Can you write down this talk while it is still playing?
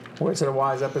Word to the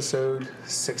Wise, episode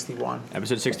 61.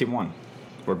 Episode 61.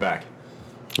 We're back.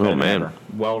 Oh, man.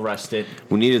 Well rested.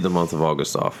 We needed the month of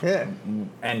August off. Yeah.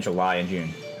 And July and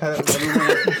June.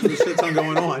 There's shit ton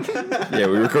going on. Yeah,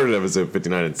 we recorded episode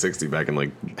 59 and 60 back in, like,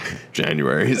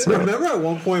 January. So. Remember at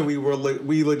one point we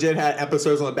legit had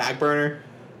episodes on the back burner?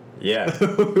 Yeah.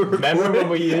 Remember when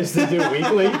we used to do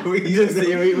weekly? we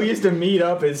used to meet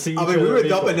up and see. I mean, we were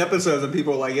dumping episodes and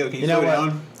people were like, yo, can you slow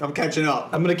down? I'm catching up.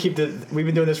 I'm going to keep we've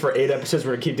been doing this for 8 episodes.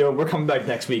 We're going to keep doing. We're coming back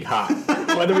next week hot.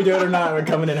 Whether we do it or not, we're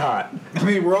coming in hot. I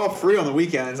mean, we're all free on the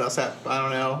weekends. I don't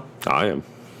know. I am.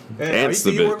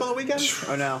 Do you work on the weekends?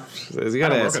 Or no? You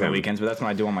gotta work on the weekends, but that's when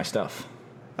I do all my stuff.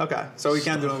 Okay, so we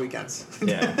can do it on the weekends.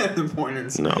 Yeah. In the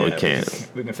mornings. No, we can't.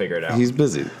 We can figure it out. He's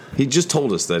busy. He just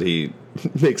told us that he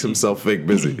makes himself fake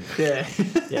busy. Yeah.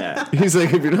 Yeah. He's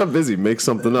like, if you're not busy, make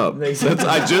something up. I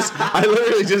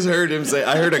literally just heard him say,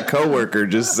 I heard a coworker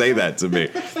just say that to me.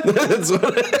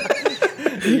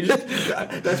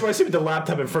 That's why I sit with the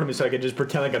laptop in front of me so I can just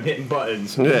pretend like I'm hitting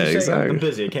buttons. Yeah, exactly. I'm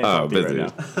busy. I can't talk to you right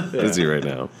now. Yeah. Busy right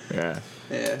now. Yeah.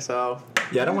 Yeah, so.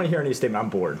 Yeah, I don't want to hear any statement. I'm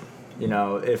bored. You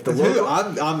know, if the local,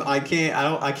 I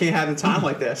can't have a time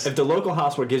like this. If the local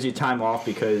hospital gives you time off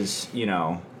because you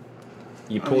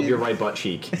pulled your right butt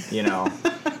cheek, How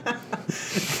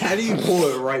do you pull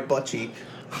a right butt cheek?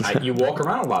 You walk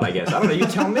around a lot, I guess. I don't know. You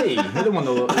tell me. You're the one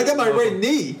I got my right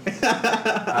knee.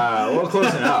 Well,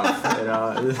 close enough.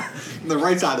 The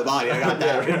right side of the body. I got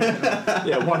that.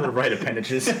 Yeah, one of the right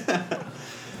appendages.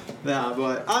 Nah,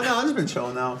 but I've just been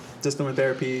chilling now. Just doing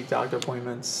therapy, doctor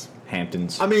appointments.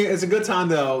 Hamptons. I mean, it's a good time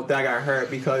though that I got hurt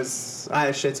because I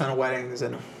had a shit ton of weddings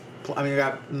and I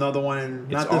got another one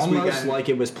not this weekend. It's almost like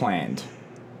it was planned.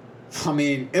 I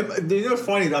mean, it's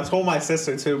funny. I told my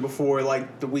sister too before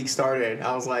like the week started.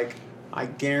 I was like, I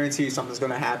guarantee you something's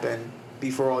gonna happen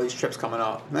before all these trips coming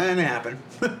up. And it happened.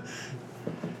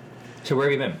 So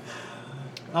where have you been?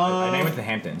 I went to the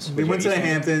Hamptons. We went to the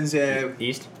Hamptons. Yeah.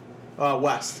 East.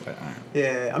 West.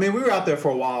 Yeah. I mean, we were out there for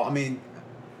a while. I mean.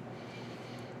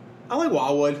 I like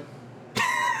Wildwood.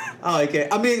 I like it.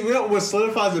 I mean, what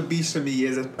solidifies the beach to me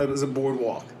is it was a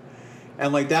boardwalk.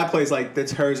 And, like, that place, like,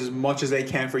 deters as much as they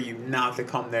can for you not to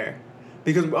come there.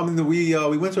 Because, I mean,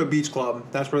 we went to a beach club.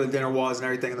 That's where the dinner was and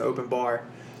everything in the open bar.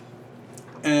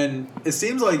 And it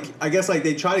seems like, I guess, like,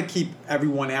 they try to keep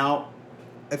everyone out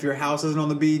if your house isn't on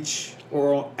the beach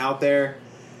or out there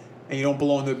and you don't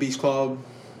belong to a beach club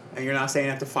and you're not staying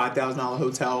at the $5,000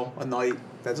 hotel a night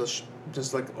that's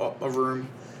just like a room.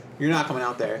 You're not coming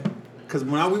out there, because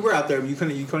when we were out there, you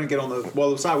couldn't get on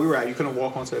the side we were at. You couldn't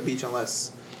walk onto the beach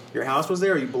unless your house was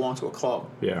there or you belonged to a club.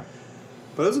 Yeah,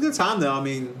 but it was a good time though. I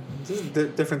mean, this is a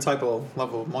different type of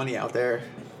level of money out there.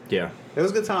 Yeah, it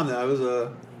was a good time though. It was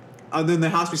other than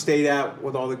the house we stayed at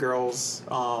with all the girls,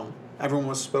 everyone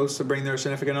was supposed to bring their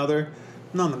significant other.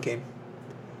 None of them came.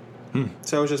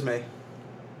 So it was just me.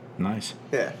 Nice.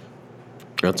 Yeah,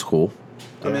 that's cool.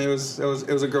 I mean, it was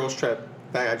a girls' trip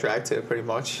that I got dragged to, pretty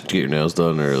much. Did you get your nails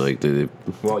done, or like did they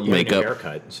make a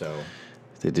haircut? So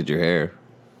they did your hair.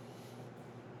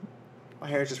 My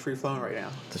hair is just free flowing right now.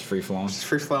 Just free flowing. Just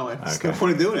free flowing. Okay. There's no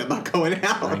point in doing it. I'm not going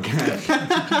out. Okay.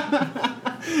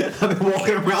 I've been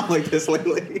walking around like this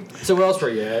lately. So where else were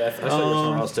you? I saw you were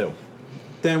somewhere else too.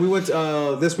 Then we went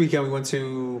this weekend. We went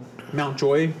to Mount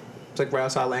Joy. It's like right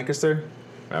outside Lancaster.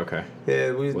 Okay. Yeah,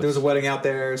 there was a wedding out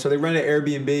there, so they rented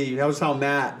Airbnb. I was telling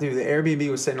Matt, dude, the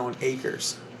Airbnb was sitting on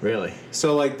acres. Really?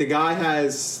 So like the guy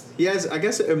has, I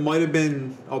guess it might have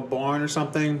been a barn or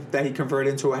something that he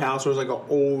converted into a house. It was like an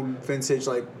old vintage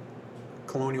like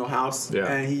colonial house, yeah.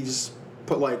 And he just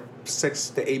put like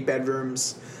 6 to 8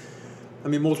 bedrooms. I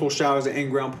mean, multiple showers, an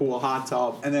in-ground pool, a hot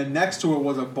tub, and then next to it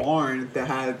was a barn that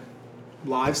had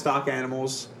livestock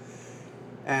animals,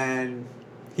 and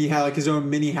he had like his own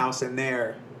mini house in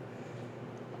there.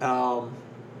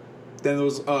 Then there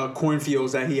was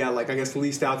cornfields that he had, like, I guess,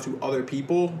 leased out to other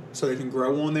people so they can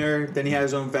grow on there. Then he had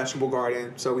his own vegetable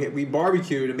garden. So we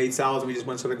barbecued and made salads, and we just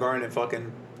went to the garden and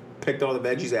fucking picked all the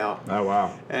veggies out. Oh,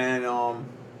 wow. And, I mean,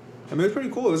 it was pretty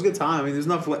cool. It was a good time. I mean, there's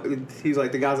enough. He's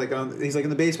like, the guy's like, he's like,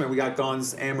 in the basement, we got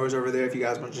guns, ammo's over there. If you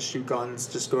guys want to just shoot guns,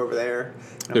 just go over there.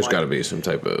 There's got to be some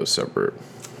type of separate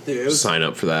sign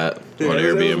up for that on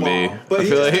Airbnb. I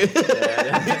feel like.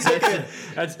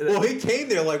 Well, he came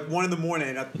there like 1 in the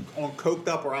morning on coked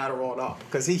up or Adderall up,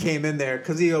 because he came in there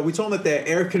because we told him that the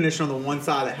air conditioner on the one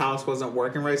side of the house wasn't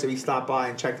working right, so he stopped by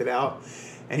and checked it out,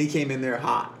 and he came in there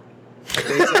hot. Like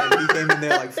they said, he came in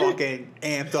there like fucking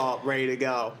amped up, ready to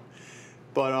go.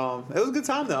 But it was a good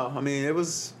time though. I mean, it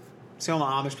was seeing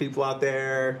all the Amish people out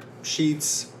there.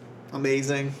 Sheets,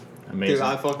 amazing. Dude,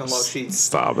 I fucking love Sheets.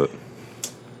 Stop it.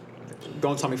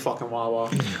 Don't tell me fucking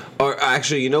Wawa. Or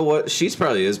actually, you know what? Sheetz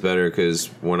probably is better because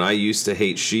when I used to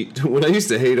hate when I used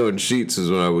to hate on Sheetz is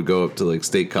when I would go up to like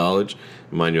State College.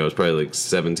 Mind you, I was probably like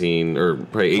 17 or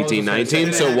probably 18,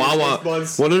 19. So Wawa,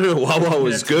 Wawa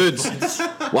was good.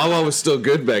 Wawa was still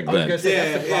good back then.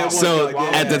 So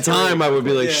at the time, I would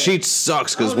be like, Sheetz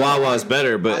sucks because Wawa is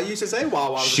better. But I used to say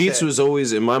Wawa. Sheetz was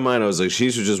always, in my mind, I was like,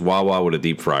 Sheetz was just Wawa with a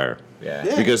deep fryer.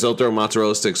 Yeah. Because they'll throw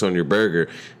mozzarella sticks on your burger.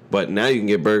 But now you can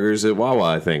get burgers at Wawa,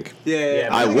 I think. Yeah.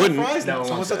 I wouldn't.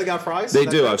 Someone said they got fries? They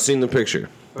do. I've seen the picture.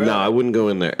 Really? No, I wouldn't go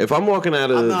in there. If I'm walking out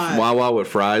of Wawa with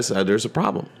fries, there's a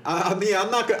problem. I mean,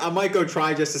 I'm not. I might go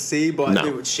try just to see, but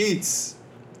dude, with Sheetz,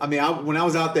 I mean, when I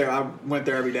was out there, I went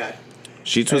there every day.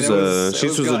 Sheetz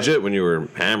was legit when you were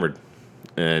hammered,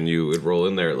 and you would roll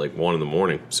in there at like 1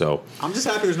 a.m. So I'm just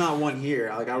happy there's not one here.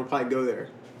 Like I would probably go there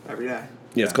every day.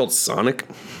 Yeah, it's called Sonic.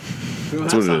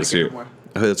 That's what it is here.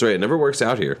 Oh, that's right. It never works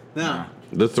out here. No.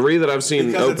 The 3 that I've seen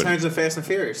because open. it turns into Fast and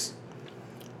Furious.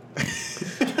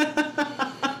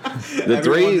 The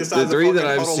three that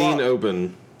I've seen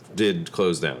open did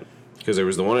close down because there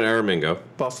was the one at Aramingo,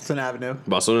 Bustleton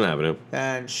Avenue,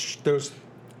 and there's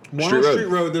one on Street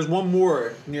Road. There's one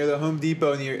more near the Home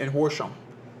Depot in Horsham.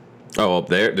 Oh, up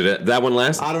there? Did that one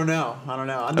last? I don't know.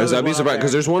 I'd be surprised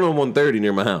because there's one on 130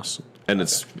 near my house, and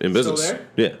it's in business. Still there?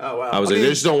 Yeah. Oh wow. I was like, they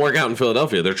just don't work out in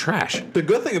Philadelphia. They're trash. The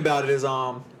good thing about it is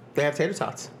they have tater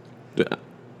tots.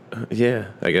 Yeah,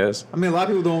 I guess. I mean, a lot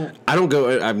of people don't. I don't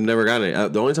go. I've never gotten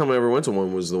it. The only time I ever went to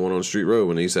one was the one on Street Road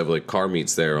when they used to have like car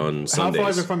meets there on Sundays. How far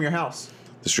is it from your house?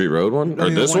 The Street Road one or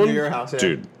this one? Near your house, yeah.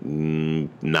 Dude,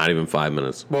 not even 5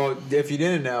 minutes. Well, if you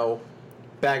didn't know,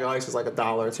 bag of ice is like $1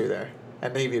 or $2 there,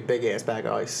 and they give you a big ass bag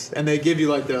of ice, and they give you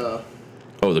like the.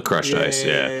 Oh, the crushed ice,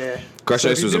 yeah. Crushed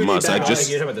ice was a must. You're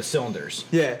talking about the cylinders.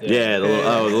 Yeah.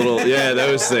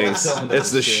 Those things.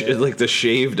 It's like the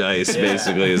shaved ice,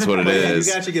 basically, is what it is.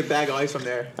 You can actually get bag of ice from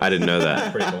there. I didn't know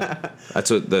that. Pretty cool. That's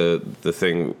what the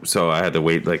thing. So I had to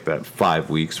wait like that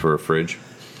 5 weeks for a fridge.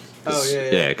 Oh yeah.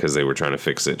 Yeah, because they were trying to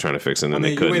fix it, and then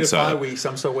they couldn't. You waited 5 weeks.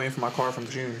 I'm still waiting for my car from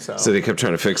June. So they kept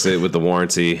trying to fix it with the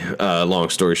warranty.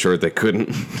 Long story short, they couldn't.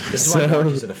 This is why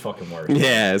warranties are the fucking worst.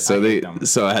 Yeah,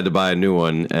 so I had to buy a new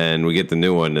one, and we get the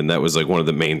new one, and that was like one of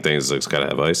the main things. Like, it's gotta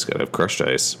have ice, gotta have crushed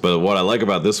ice. But what I like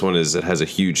about this one is it has a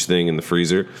huge thing in the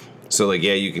freezer. So like,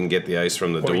 yeah, you can get the ice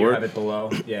from the door. You have it below.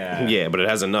 Yeah. Yeah, but it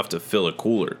has enough to fill a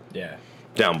cooler. Yeah.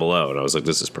 Down below, and I was like,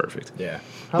 this is perfect. Yeah.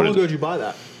 How long ago did you buy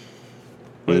that?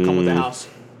 Did it come with the house?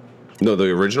 No, the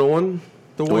original one?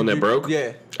 The one that broke?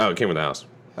 Yeah. Oh, it came with the house.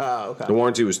 Oh, okay. The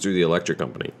warranty was through the electric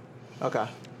company. Okay.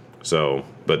 So,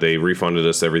 but they refunded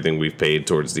us everything we've paid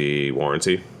towards the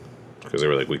warranty because they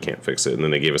were like, we can't fix it. And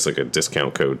then they gave us like a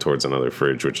discount code towards another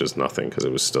fridge, which is nothing because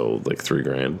it was still like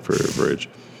 $3,000 for a fridge.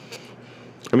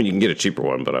 I mean, you can get a cheaper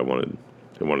one, but I wanted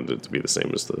it to be the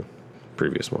same as the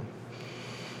previous one.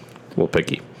 A little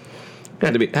picky.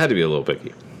 Had to be a little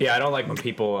picky. Yeah, I don't like when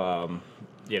people, I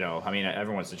mean,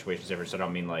 everyone's situation is different, so I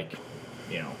don't mean like,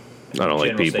 I don't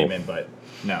like people. Statement, but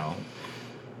no.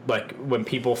 Like when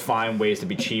people find ways to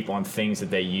be cheap on things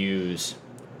that they use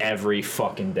every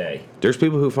fucking day. There's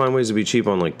people who find ways to be cheap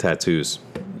on like tattoos.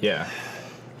 Yeah.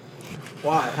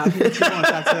 Why? How can you be cheap on a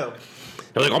tattoo?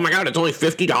 They're like, oh my God, it's only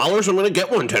 $50. I'm going to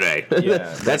get one today.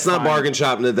 Yeah, that's not bargain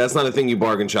shop. That's not a thing you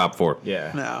bargain shop for.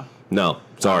 Yeah. No.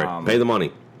 Sorry. Pay the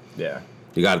money. Yeah.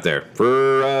 You got it there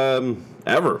for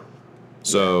ever.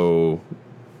 So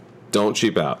don't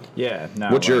cheap out. Yeah.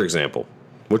 No. What's your example?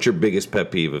 What's your biggest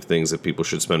pet peeve of things that people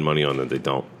should spend money on that they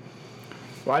don't?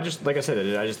 Well, I just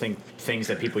think things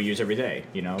that people use every day,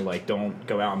 like don't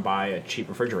go out and buy a cheap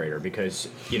refrigerator because,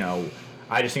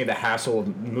 I just think of the hassle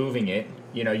of moving it.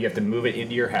 You have to move it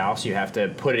into your house. You have to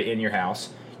put it in your house.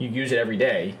 You use it every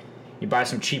day. You buy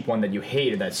some cheap one that you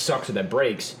hate or that sucks or that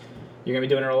breaks, you're going to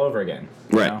be doing it all over again.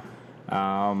 Right.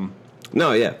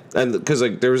 No, yeah, and because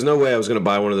like there was no way I was gonna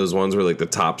buy one of those ones where like the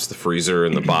top's the freezer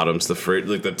and the bottom's the fridge,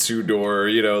 like the 2-door,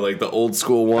 like the old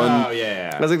school one. Oh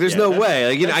yeah. I was like, there's no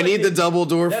way. Like, I need the double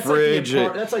door fridge.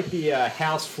 That's like the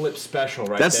house flip special,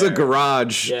 right? That's there. the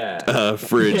garage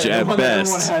fridge at one best.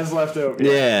 That everyone has left over.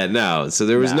 Yeah, no. So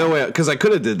there was no way because I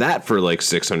could have did that for like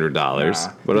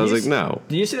 $600, but I was like, no.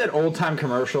 Do you see that old time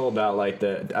commercial about like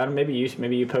maybe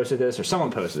you posted this or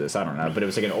someone posted this? I don't know, but it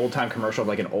was like an old time commercial of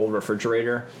like an old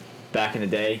refrigerator back in the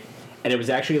day, and it was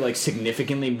actually like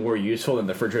significantly more useful than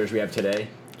the refrigerators we have today.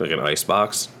 Like an ice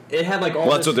box. It had like all.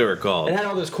 Well, that's what they were called. It had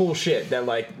all this cool shit that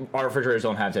like our refrigerators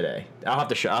don't have today. I'll have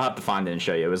to find it and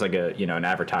show you. It was like a an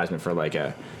advertisement for like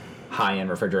a high end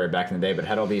refrigerator back in the day, but it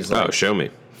had all these. Like, show me.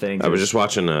 Things. I was just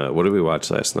watching. What did we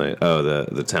watch last night? Oh,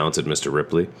 the Talented Mr.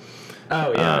 Ripley.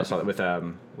 Oh yeah, I saw it with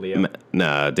Leo.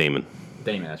 Damon.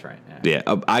 Damon, that's right. Yeah,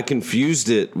 I confused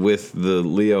it with the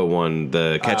Leo one,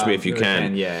 the Catch Me If You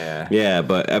Can. Yeah,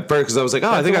 but at first, because I was like,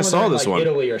 I think I saw this one.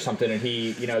 Italy or something, and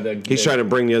he's trying to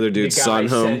bring the other dude's son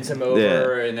home. Sends him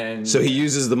over, and then so he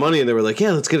uses the money, and they were like,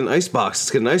 let's get an ice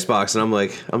box. And I'm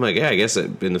like, yeah, I guess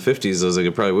in the 50s, I was like,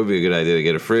 it probably would be a good idea to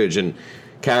get a fridge. And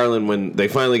Carolyn, when they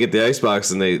finally get the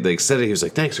icebox and they said it, he was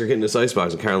like, thanks for getting this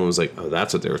icebox. And Carolyn was like, oh,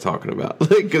 that's what they were talking about.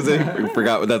 Because they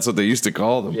forgot that's what they used to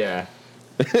call them. Yeah.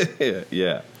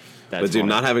 Yeah. That's but dude, funny.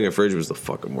 not having a fridge was the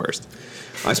fucking worst.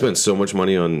 I spent so much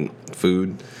money on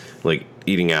food, like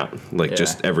eating out,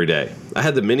 just every day. I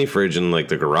had the mini fridge in like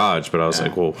the garage, but I was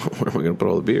like, well, where am I going to put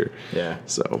all the beer? Yeah.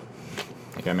 So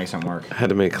I gotta make something work. I had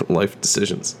to make life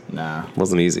decisions. Nah. It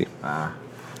wasn't easy.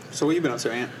 So what you been up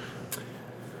to, Ant?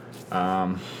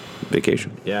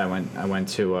 Vacation. Yeah, I went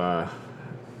to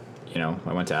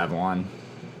Avalon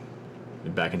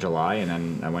back in July, and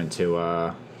then I went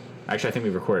to actually I think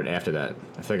we recorded after that.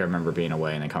 I feel like I remember being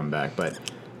away and then coming back, but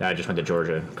I just went to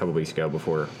Georgia a couple weeks ago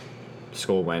before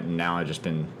school went, and now I've just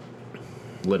been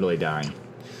literally dying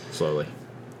slowly.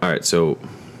 All right, so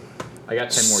I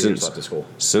got 10 more years left of school.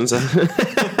 Since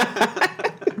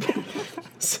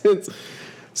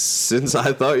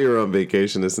I thought you were on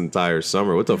vacation this entire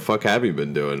summer, what the fuck have you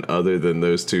been doing other than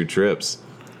those 2 trips?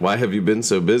 Why have you been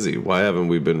so busy? Why haven't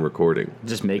we been recording?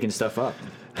 Just making stuff up.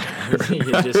 You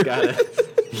just gotta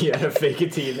fake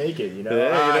it till you make it, you know?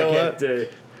 Yeah,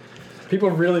 people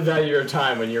really value your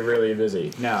time when you're really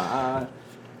busy. No, I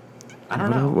don't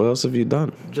know. What else have you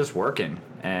done? Just working.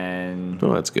 And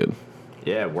Oh, that's good.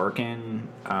 yeah, working.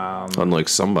 Unlike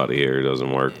somebody here who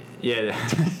doesn't work. Yeah.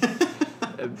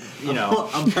 You know.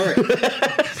 I'm hurt.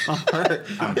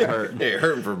 I'm hurt. Hey,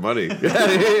 hurting for money.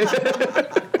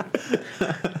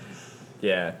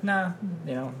 Yeah. No,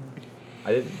 you know.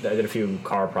 I did a few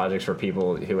car projects for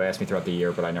people who asked me throughout the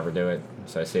year, but I never do it.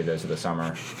 So I saved those for the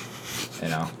summer. You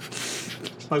know.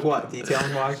 Like what?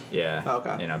 Detailing wise? Yeah. Oh,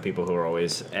 okay. You know, people who are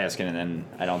always asking, and then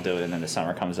I don't do it, and then the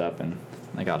summer comes up, and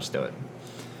I'll just do it.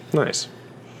 Nice.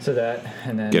 So that,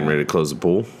 and then Getting ready to close the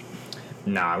pool?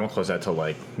 Nah, I won't close that till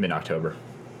like mid-October.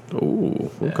 Ooh,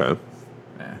 okay.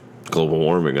 Yeah. Global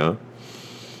warming, huh?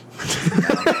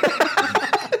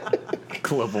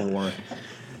 Global warming.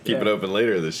 Keep it open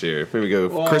later this year. Maybe go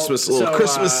Well, Christmas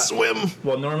swim.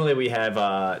 Well, normally we have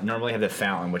the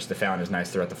fountain, which the fountain is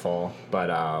nice throughout the fall, but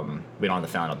we don't have the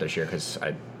fountain up this year because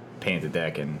I painted the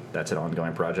deck, and that's an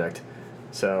ongoing project.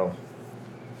 So,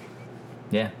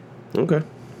 yeah. Okay.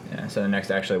 Yeah. So the next,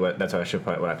 that's what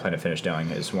I plan to finish doing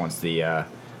is once the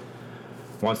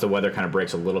weather kind of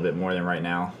breaks a little bit more than right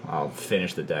now, I'll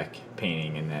finish the deck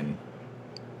painting and then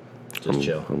just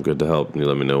chill. I'm good to help. You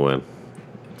let me know when.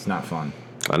 It's not fun.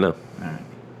 I know. All right.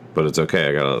 But it's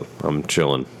okay. I'm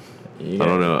chilling. I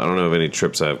don't know of any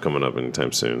trips I have coming up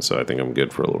anytime soon, so I think I'm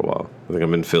good for a little while. I think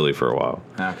I'm in Philly for a while.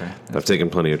 Okay. I've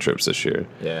taken plenty of trips this year.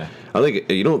 Yeah. I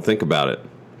think you don't think about it.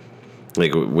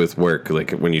 Like with work,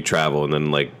 like when you travel, and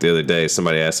then like the other day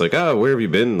somebody asked like, "Oh, where have you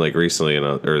been like recently?" And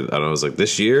I was like,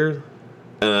 "This year,"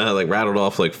 and I like rattled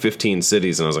off like 15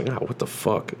 cities, and I was like, "Oh, what the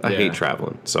fuck? I hate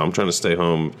traveling." So I'm trying to stay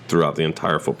home throughout the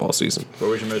entire football season. Where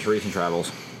was your most recent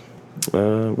travels?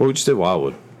 Well, we just did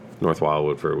Wildwood, North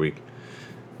Wildwood for a week.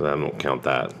 But I don't count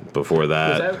that. Before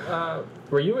that, Was that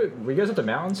were you guys at the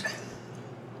mountains?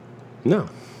 no.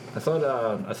 I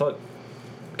thought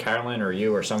Carolyn or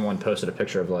you or someone posted a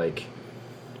picture of like,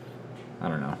 I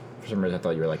don't know. For some reason, I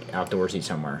thought you were like outdoorsy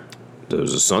somewhere. There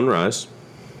was a sunrise,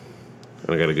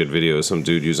 and I got a good video of some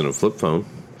dude using a flip phone.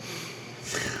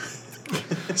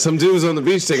 Some dude was on the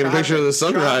beach taking a picture of the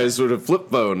sunrise with a flip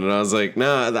phone, and I was like,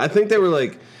 nah. I think they were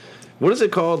like, what is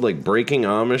it called? Like breaking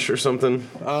Amish or something?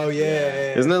 Oh,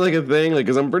 yeah. Isn't that like a thing? Like,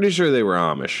 because I'm pretty sure they were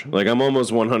Amish. Like, I'm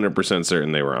almost 100%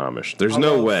 certain they were Amish. There's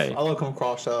no way. I'll come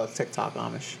across TikTok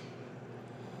Amish.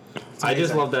 I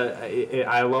just love that.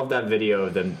 I love that video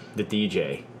of the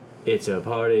DJ. It's a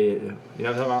party. You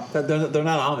know what I'm talking about? They're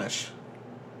not Amish.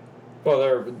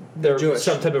 Well, they're Jewish.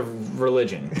 some type of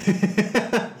religion.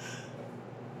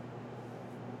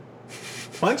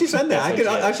 Why don't you send that? That's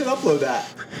I should upload that.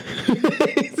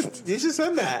 You should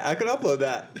send that. I could upload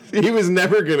that. He was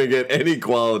never going to get any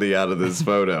quality out of this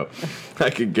photo. I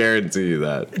can guarantee you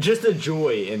that. Just the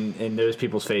joy in those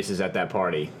people's faces at that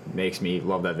party makes me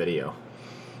love that video.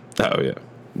 Oh, yeah.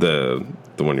 The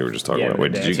one you were just talking about.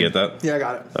 Wait, did you get that? Yeah, I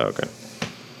got it. Oh, okay.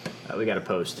 We got to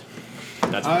post.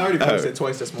 I already posted it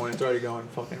twice this morning. It's already going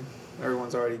fucking...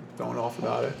 Everyone's already going off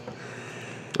about it.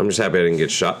 I'm just happy I didn't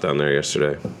get shot down there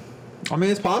yesterday. I mean,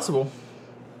 it's possible.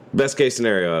 Best case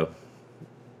scenario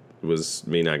was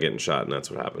me not getting shot, and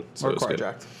that's what happened. So Or it was good.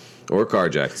 carjacked. Or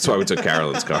carjacked. That's why we took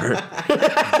Carolyn's car.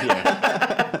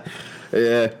 Yeah.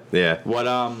 Yeah. What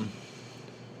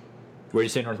where'd you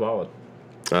say North Wildwood?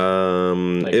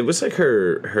 It was like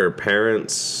her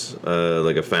parents,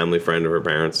 like a family friend of her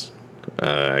parents,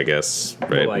 I guess,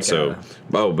 right? Like,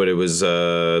 but it was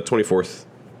 24th.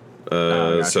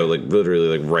 Gotcha. So like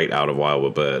literally like right out of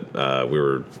Wildwood, but we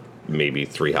were maybe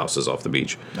 3 houses off the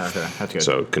beach. Okay, that's good.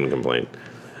 So couldn't complain.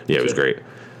 Yeah, it was great.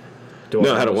 Door I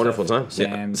had a stuff, wonderful time.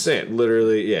 Sam's. Yeah,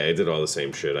 literally, I did all the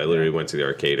same shit. I literally went to the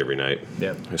arcade every night.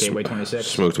 Yep. Gateway 26.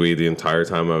 Smoked weed the entire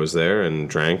time I was there and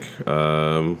drank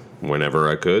whenever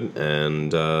I could,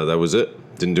 and that was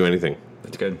it. Didn't do anything.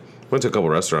 That's good. Went to a couple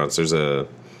restaurants. There's a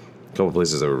couple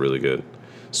places that were really good.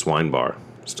 Swine Bar.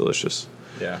 It's delicious.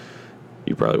 Yeah.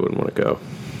 You probably wouldn't want to go.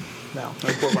 No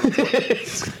pork on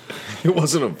the pork. It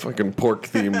wasn't a fucking pork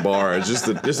themed bar. It just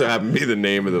happened to be the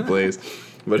name of the place,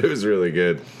 but it was really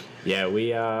good. Yeah,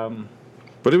 we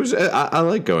But it was. I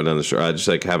like going down the shore. I just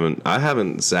like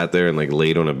haven't sat there and like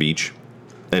laid on a beach,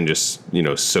 and just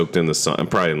soaked in the sun.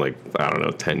 Probably in like I don't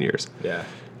know 10 years. yeah.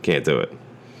 Can't do it.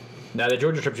 Now the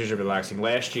Georgia trip's usually relaxing.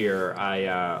 Last year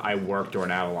I worked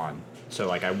during Avalon, so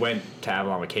like I went to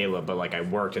Avalon with Caleb, but like I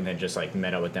worked and then just like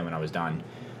met up with them when I was done.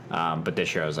 But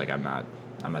this year I was like I'm not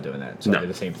doing that. So No. I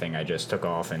did the same thing. I just took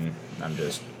off and I'm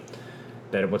just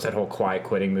what's that whole quiet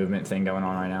quitting movement thing going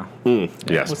on right now?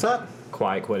 Yes. What's that?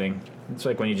 Quiet quitting. It's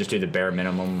like when you just do the bare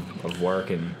minimum of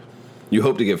work and You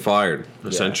hope to get fired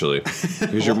essentially,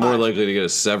 because you're more likely to get a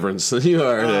severance than you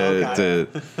are to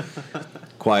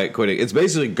quiet quitting. It's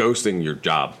basically ghosting your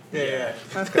job. Yeah.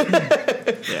 That's good.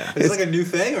 yeah. Is this like a new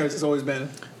thing, or has this always been?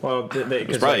 Well,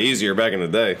 It's probably easier back in the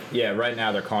day. Yeah, right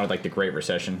now they're calling it like the Great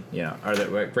Recession, or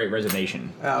the Great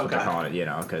Resignation. Oh, That's what they're okay. calling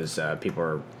it, because people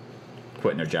are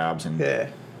quitting their jobs and Yeah.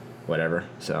 whatever.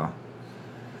 So,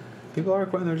 People are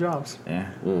quitting their jobs,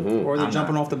 yeah. or they're I'm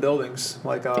jumping not. off the buildings,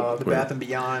 like the Bath and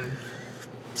Beyond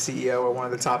CEO or one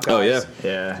of the top guys. Oh yeah.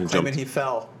 Yeah. Claiming he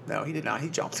fell. No, he did not. He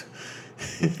jumped.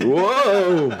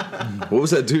 Whoa! What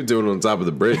was that dude doing on top of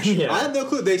the bridge? Yeah. I had no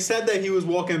clue. They said that he was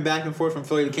walking back and forth from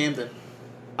Philly to Camden.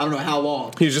 I don't know how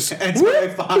long. He was just Until they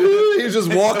found he was just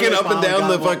until walking they up and finally down got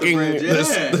the him off the fucking bridge.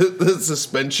 Yeah. the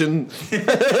suspension.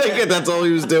 Like, that's all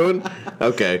he was doing.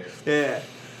 Okay. Yeah.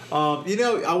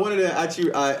 I wanted to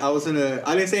actually. I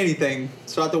didn't say anything.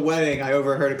 So at the wedding, I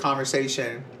overheard a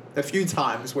conversation a few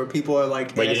times where people are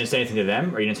like, Wait, you didn't say anything to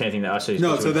them, or you didn't say anything to us?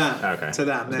 No, to them. Okay. To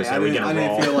them. I was I gonna say,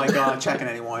 didn't feel like checking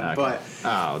anyone, Okay. but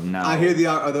Oh no. I hear they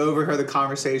overheard the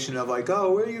conversation of like,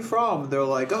 oh, where are you from? They're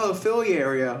like, oh, Philly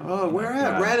area. Oh, where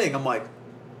at? God. Reading. I'm like,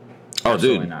 Oh,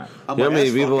 Absolutely dude. not. I'm You know like, how many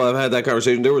that's people fucking- I've had that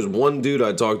conversation? There was one dude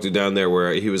I talked to down there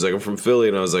where he was like, I'm from Philly,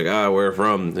 and I was like, where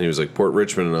from? And he was like, Port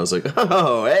Richmond, and I was like,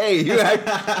 oh, hey,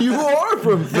 you are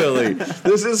from Philly.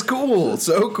 This is cool.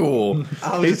 So cool.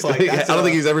 I was just like, I that's don't a-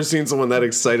 think he's ever seen someone that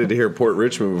excited to hear Port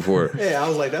Richmond before. Yeah, I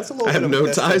was like, that's a little. I have bit of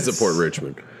no a ties to distance. Port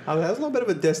Richmond. I was like, that's a little bit of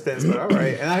a distance, but all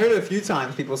right. And I heard it a few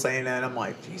times people saying that, and I'm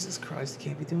like, Jesus Christ, you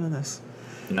can't be doing this.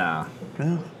 No.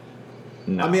 No.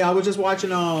 No. I mean, I was just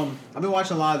watching. I've been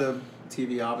watching a lot of the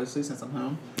TV, obviously, since I'm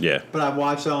home. Yeah. But I've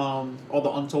watched all the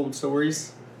untold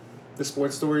stories, the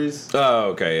sports stories.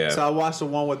 Oh, okay, yeah. So I watched the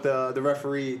one with the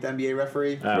referee, the NBA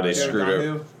referee. Where they Jared screwed Donahue.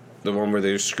 over the one where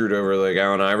they screwed over like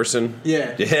Allen Iverson.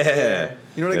 Yeah. Yeah.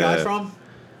 You know where the guy's Yeah. from?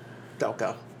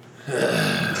 Delco.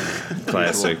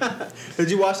 Classic. Did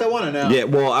you watch that one or no? Yeah,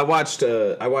 well, I watched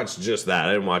just that.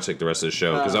 I didn't watch like the rest of the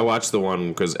show because I watched the one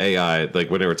because AI, like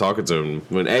when they were talking to him,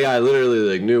 when AI literally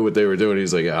like knew what they were doing,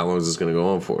 he's like, "How long is this gonna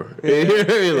go on for?"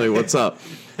 Like, what's up?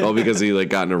 All because he like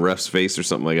got in a ref's face or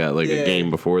something like that, like a game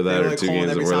before that They were, or like, 2 calling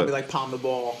games every before time that. they like palm the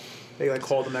ball. They like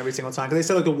called them every single time because they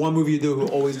said like the one move you do, who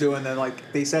always do, and then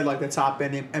like they said like the top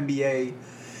NBA,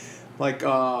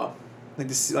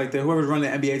 whoever's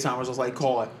running the NBA timers was like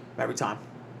call it every time,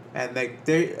 and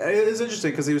it's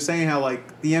interesting because he was saying how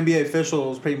like the NBA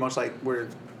officials pretty much like were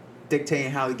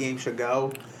dictating how the game should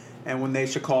go, and when they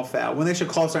should call foul, when they should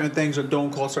call certain things or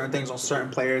don't call certain things on certain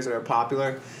players that are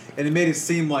popular, and it made it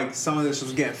seem like some of this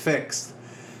was getting fixed,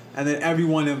 and then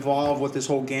everyone involved with this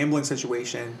whole gambling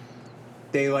situation.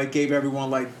 They like gave everyone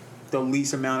like the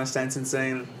least amount of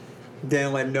sentencing,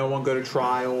 didn't let no one go to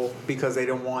trial because they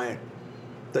didn't want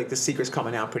like the secrets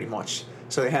coming out pretty much.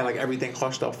 So they had like everything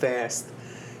hushed up fast.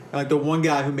 And like the one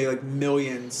guy who made like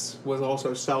millions was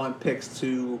also selling picks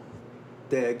to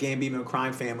the Gambino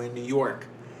crime family in New York.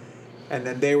 And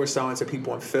then they were selling to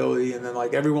people in Philly, and then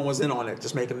like everyone was in on it,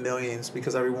 just making millions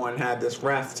because everyone had this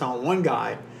ref telling one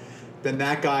guy. Then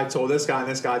that guy told this guy, and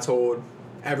this guy told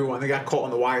everyone. They got caught on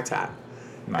the wiretap.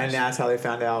 Nice. And that's how they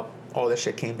found out all this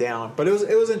shit came down. But it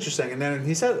was interesting. And then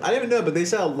he said, I didn't even know, but they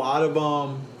said a lot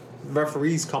of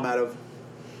referees come out of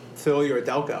Philly or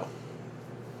Delco.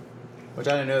 Which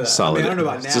I didn't know that. Solid. I mean, I don't know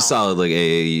about now. It's a solid like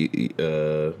AAU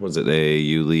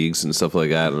leagues and stuff like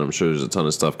that, and I'm sure there's a ton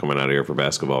of stuff coming out of here for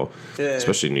basketball,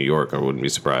 especially in New York. I wouldn't be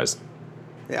surprised.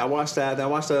 Yeah, I watched that. I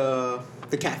watched the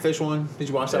Catfish one. Did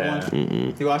you watch that one?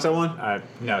 Mm-mm. You watch that one?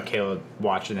 No, Caleb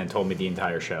watched it and then told me the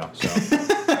entire show, so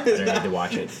I didn't need to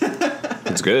watch it.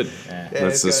 It's good. Yeah.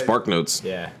 That's the good. Spark Notes.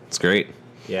 Yeah. It's great.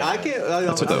 Yeah.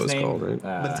 That's what that was called, right?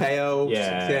 Mateo.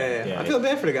 Yeah. I feel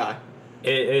bad for the guy.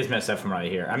 It is messed up from what I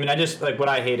hear. I mean, I just like what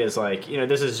I hate is like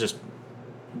this is just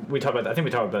I think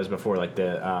we talked about this before, like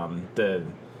the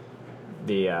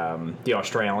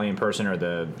Australian person or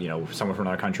someone from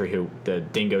another country who the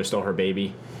dingo stole her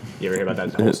baby. You ever hear about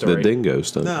that whole story? The dingo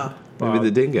stuff. No. Maybe the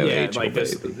dingo ate like your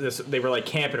this they were like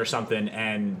camping or something,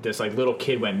 and this like little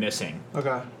kid went missing.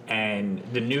 Okay. And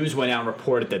the news went out and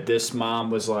reported that this mom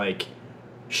was like,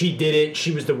 she did it,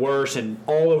 she was the worst, and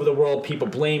all over the world people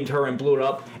blamed her and blew it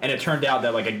up, and it turned out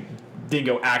that like a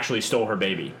dingo actually stole her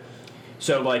baby.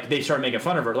 So like they started making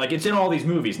fun of her. Like it's in all these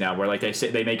movies now where like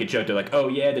they make a joke. They're like, oh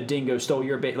yeah, the dingo stole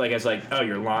your baby. Like it's like, oh,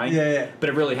 you're lying. Yeah. But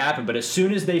it really happened. But as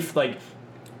soon as they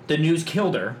the news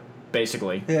killed her,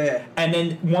 basically. Yeah. And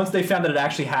then once they found that it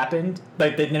actually happened,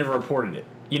 like they never reported it.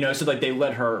 So like they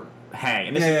let her hang.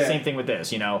 And this is the same thing with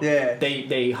this. Yeah.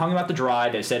 They hung him out to dry.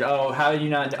 They said, oh, how did you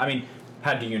not? I mean.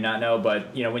 How do you not know?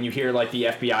 But, when you hear, like, the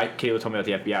FBI... Caleb told me about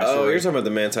the FBI story. Oh, you're talking about the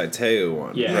Manti Te'o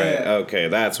one. Yeah. Right. Okay,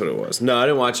 that's what it was. No, I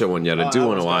didn't watch that one yet. I do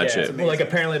want to watch it. Well, like,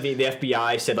 apparently the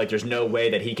FBI said, like, there's no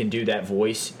way that he can do that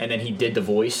voice. And then he did the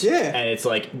voice. Yeah. And it's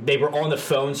like, they were on the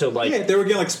phone, so, like... Yeah, they were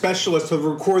getting, like, specialists to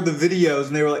record the videos.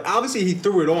 And they were like... Obviously, he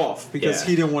threw it off because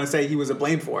he didn't want to say he was to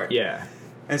blame for it. Yeah.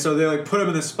 And so they, like, put him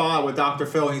in the spot with Dr.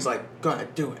 Phil. And he's like, go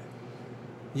ahead, do it.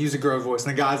 Use a girl voice.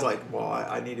 And the guy's like, well,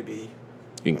 I need to be...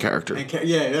 in character.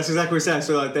 Yeah, that's exactly what he said.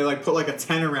 So like they like put like a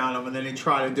 10 around him, and then they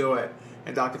try to do it,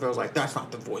 and Dr. Phil's like, "That's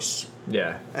not the voice."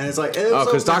 Yeah, and it's like,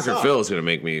 because Dr. Phil is gonna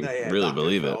make me really Dr.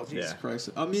 believe Phil, it. Jesus Christ!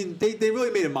 I mean, they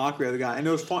really made a mockery of the guy, and it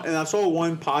was fun. And I saw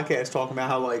one podcast talking about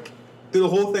how like through the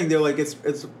whole thing, they're like, it's.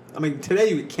 I mean, today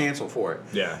you would cancel for it.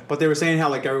 Yeah. But they were saying how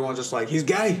like everyone's just like, he's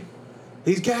gay.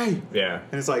 Yeah.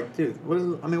 And it's like, dude,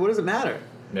 what does it matter?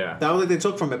 Yeah. That was like they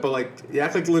took from it, but like you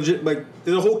act like legit. Like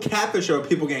there's a whole catfish show of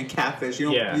people getting catfish.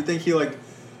 You think he like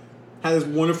had this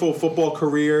wonderful football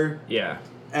career? Yeah.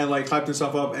 And like hyped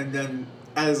himself up, and then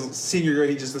as senior year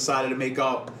he just decided to make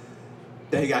up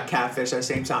that he got catfish at the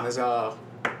same time as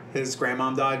his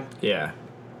grandmom died. Yeah.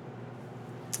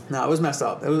 No, it was messed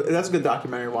up. That's a good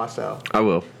documentary to watch though. I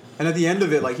will. And at the end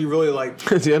of it, like he really like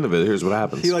at the end of it, here's what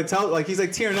happens. He he's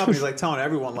like tearing up. And he's like telling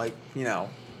everyone like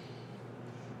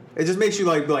It just makes you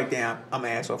like be like, damn, I'm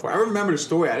an asshole for it. I remember the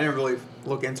story. I didn't really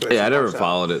look into it. Yeah, I never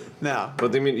followed it. No.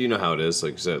 But you know how it is.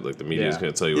 Like you said, like the media's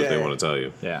going to tell you what they want to tell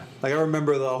you. Yeah. Like I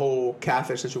remember the whole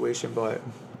catfish situation, but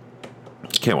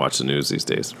you can't watch the news these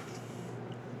days.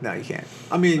 No, you can't.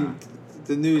 I mean,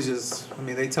 the news is. I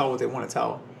mean, they tell what they want to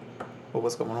tell. But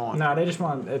what's going on? No, they just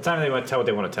want. It's not they want to tell what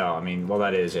they want to tell. I mean, well,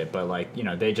 that is it. But like,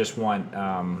 they just want.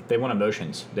 They want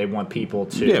emotions. They want people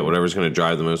to. Yeah, whatever's going to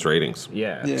drive the most ratings.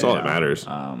 Yeah. That's all that matters.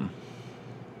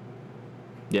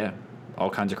 Yeah, all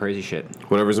kinds of crazy shit.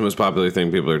 Whatever's the most popular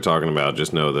thing people are talking about,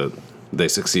 just know that they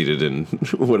succeeded in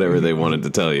whatever they wanted to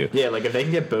tell you. Yeah, like if they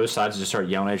can get both sides to just start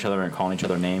yelling at each other and calling each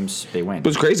other names, they win. But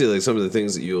it's crazy, like some of the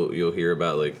things that you'll hear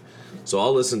about, like. So I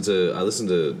listen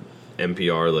to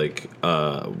NPR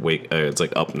it's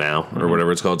like Up Now or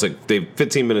whatever it's called. It's like they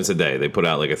 15 minutes a day. They put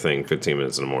out like a thing 15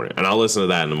 minutes in the morning, and I'll listen to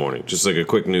that in the morning, just like a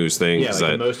quick news thing. Yeah,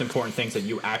 like the most important things that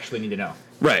you actually need to know.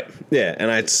 Right. Yeah,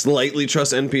 and I slightly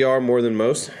trust NPR more than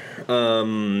most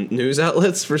news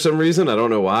outlets for some reason. I don't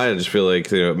know why. I just feel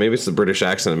like maybe it's the British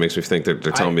accent that makes me think they're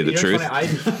telling me the truth.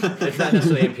 It's not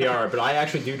necessarily NPR, but I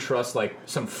actually do trust like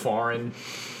some foreign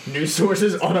news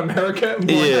sources on America.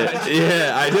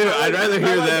 Yeah, I do. I'd rather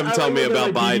hear them tell me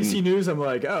about Biden. BBC News, I'm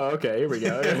like, oh, okay, here we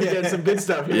go. Getting some good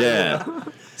stuff here. Yeah.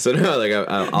 So no, like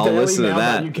I'll listen to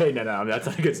that. UK, no, that's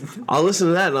not good. I'll listen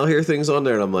to that and I'll hear things on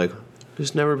there, and I'm like,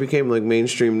 this never became like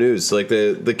mainstream news. So, like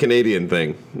the Canadian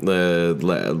thing,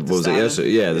 what was it yesterday?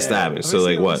 Yeah, the stabbing. So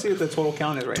like what? See what the total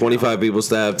count is right 25 now. people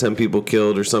stabbed, 10 people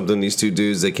killed, or something. These two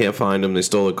dudes, they can't find them. They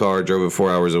stole a car, drove it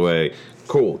 4 hours away.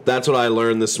 Cool. That's what I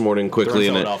learned this morning quickly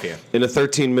in a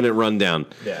 13-minute rundown.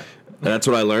 Yeah. That's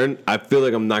what I learned. I feel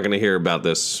like I'm not going to hear about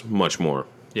this much more.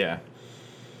 Yeah.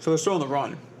 So they're still on the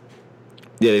run.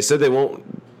 Yeah, they said they won't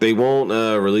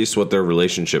release what their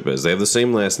relationship is. They have the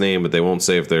same last name, but they won't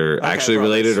say if they're actually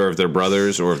related or if they're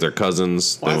brothers or if they're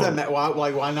cousins. Why is that?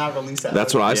 Why not release that?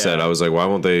 That's what I said. I was like, why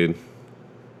won't they?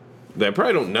 They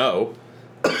probably don't know.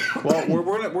 Well,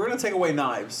 we're gonna take away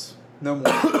knives. No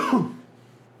more.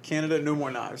 Canada, no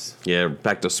more knives. Yeah,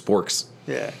 back to sporks.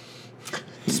 Yeah.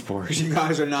 Sport. Because you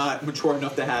guys are not mature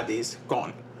enough to have these.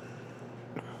 Gone.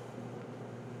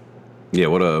 Yeah,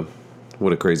 what a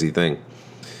crazy thing.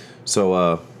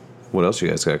 So, what else you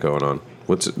guys got going on?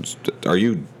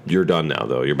 You're done now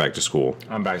though? You're back to school.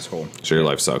 I'm back to school. So your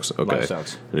life sucks. Okay. Life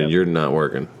sucks. And Yep. you're not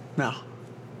working. No.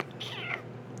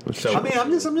 So, I mean,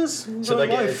 I'm just. so like,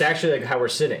 life. it's actually like how we're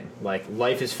sitting. Like,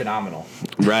 life is phenomenal.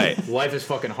 Right. Life is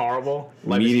fucking horrible.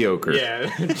 Life Mediocre. Yeah.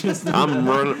 Just I'm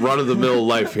run of the mill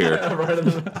life here.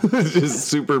 Just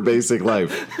super basic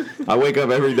life. I wake up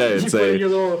every day and you say, put your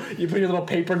little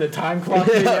paper in the time clock.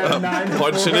 At 9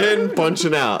 punching in,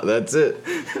 punching out. That's it.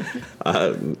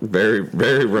 Very,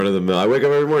 very run of the mill. I wake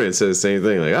up every morning and say the same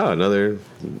thing. Like, another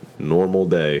normal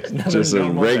day. Just a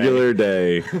regular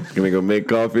day. Gonna go make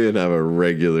coffee and have a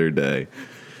regular day.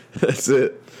 That's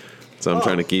it. So I'm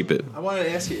trying to keep it. I wanted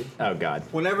to ask you. Oh God.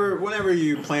 Whenever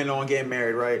you plan on getting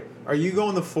married, right? Are you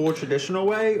going the full traditional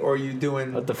way, or are you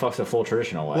doing What the fuck's a full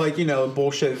traditional way? like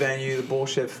bullshit venue, the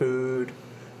bullshit food,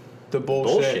 the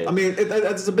bullshit? Bullshit? I mean,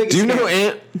 that's the biggest. Do you know scam.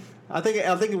 Aunt? I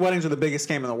think weddings are the biggest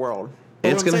scam in the world. But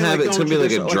Aunt's what I'm gonna saying, have it. It's going gonna be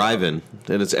like a traditional- drive-in,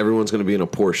 and everyone's gonna be in a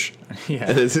Porsche. yeah.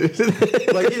 And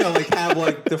it's- like have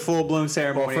like the full blown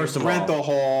ceremony. Well, first of rent all- the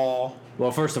hall.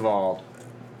 Well, first of all,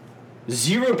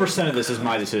 0% of this is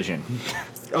my decision.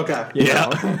 Okay. yeah,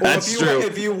 Well, that's if true.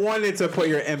 If you wanted to put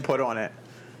your input on it.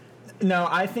 No,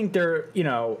 I think there's, we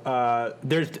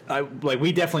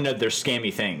definitely know there's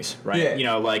scammy things, right?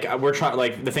 Yeah. We're trying,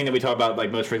 like, the thing that we talk about,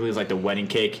 like, most frequently is, like, the wedding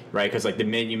cake, right? Because, like, the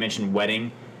minute you mentioned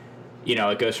wedding,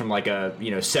 it goes from, like, a,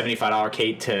 $75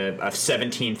 cake to a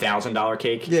 $17,000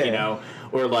 cake, Yeah.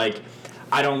 Or, like,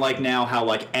 I don't like now how,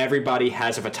 like, everybody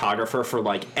has a photographer for,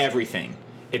 like, everything.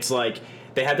 It's, like,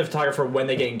 they have the photographer when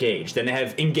they get engaged. Then they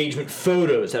have engagement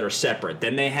photos that are separate.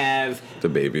 Then they have The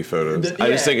baby photos. The- I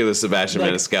just yeah. think of the Sebastian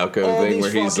like, Maniscalco all thing these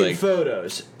where he's fucking like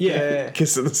photos. Yeah.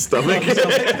 kissing the stomach.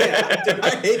 Yeah, dude, I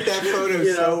hate that photo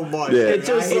so much. Yeah. It's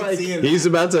just I hate like- seeing He's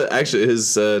about to actually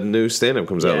his new stand-up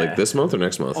comes out Yeah. like this month or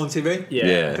next month. on TV.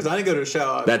 Yeah. Because I didn't go to the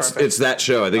show. It's that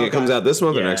show. I think it comes Okay. out this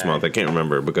month or Yeah. next month. I can't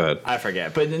remember, but go ahead. I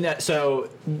forget. But then so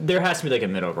there has to be like a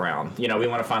middle ground. We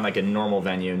want to find like a normal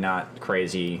venue, not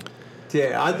crazy.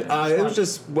 Yeah, I was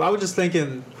just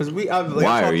thinking because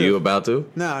Why are you about to?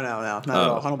 No, not at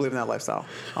all. I don't believe in that lifestyle.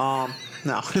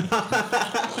 No.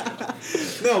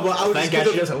 No, but I was Thank just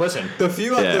God she doesn't listen. the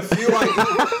few Yeah.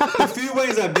 the few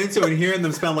weddings I've been to and hearing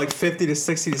them spend like 50 to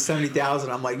 60 to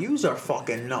 70,000, I'm like, yous are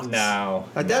fucking nuts. No.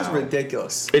 Like, that's no.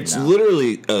 ridiculous. It's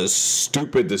literally a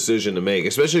stupid decision to make,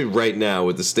 especially right now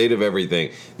with the state of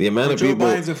everything. The amount of Joe people.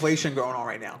 Biden's inflation going on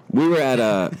right now. We were at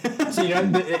So,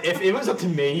 if it was up to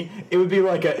me, it would be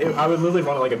like I would literally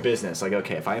run it like a business. Like,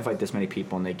 okay, if I invite this many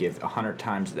people and they give 100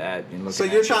 times that, and So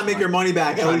you're trying to make your money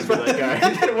back at least. Like, all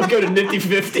right, we'll go to Nifty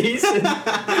 50s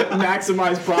and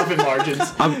maximize profit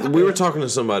margins. we were talking to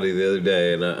somebody the other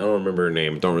day, and I don't remember her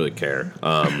name. Don't really care.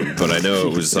 But I know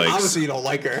it was like. Obviously, you don't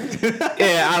like her.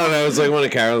 Yeah, I don't know. It was like one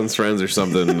of Carolyn's friends or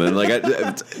something. And like,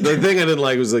 the thing I didn't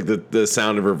like was like the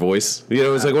sound of her voice. It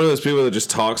was like one of those people that just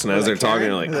talks, and as they're talking,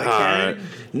 you're like, Is that Karen?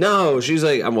 no. She's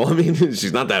like, well, I mean,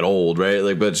 she's not that old, right?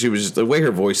 Like, but she was just the way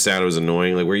her voice sounded was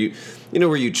annoying. Like, where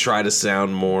you try to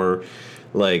sound more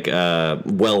like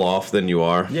well off than you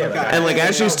are. Yeah, Okay. And like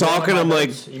as she's talking, I'm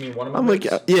like, you mean one of my I'm like,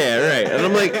 notes? yeah, right. And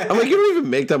I'm like, you don't even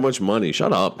make that much money.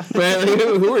 Shut up, man. Like,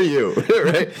 who are you,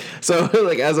 right? So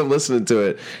like as I'm listening to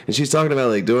it, and she's talking about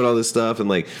like doing all this stuff, and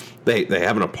like they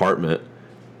have an apartment,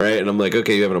 right? And I'm like,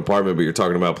 okay, you have an apartment, but you're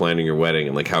talking about planning your wedding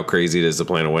and like how crazy it is to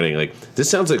plan a wedding. Like this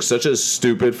sounds like such a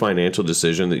stupid financial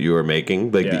decision that you are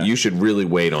making. Like Yeah. that you should really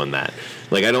wait on that.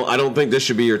 Like I don't think this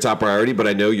should be your top priority, but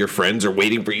I know your friends are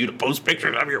waiting for you to post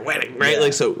pictures of your wedding, right? Yeah.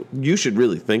 Like so you should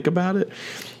really think about it.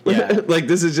 Yeah. Like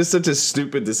this is just such a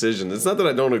stupid decision. It's not that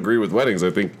I don't agree with weddings.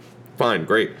 I think fine,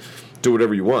 great. Do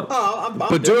whatever you want.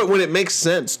 But do it when it makes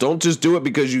sense. Don't just do it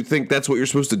because you think that's what you're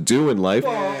supposed to do in life.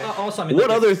 Well, also, I mean, What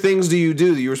like, other things do you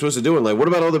do that you were supposed to do in life? What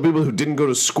about all the people who didn't go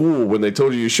to school when they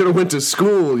told you should have went to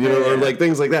school, or like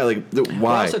things like that? Like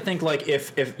why? I also think like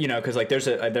if because like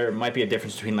there might be a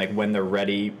difference between like when they're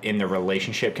ready in the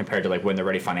relationship compared to like when they're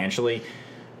ready financially.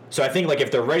 So I think like if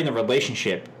they're ready in the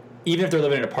relationship, even if they're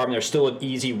living in an apartment, there's still an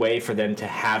easy way for them to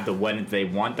have the wedding they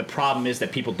want. The problem is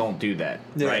that people don't do that,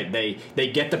 right? They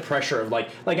get the pressure of like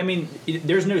I mean,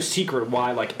 there's no secret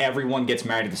why like everyone gets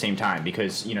married at the same time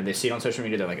because they see it on social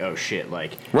media. They're like, oh shit,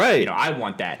 like Right. I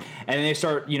want that, and then they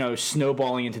start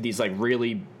snowballing into these like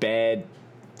really bad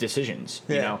decisions,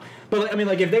 Yeah. But like, I mean,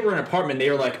 like if they were in an apartment, they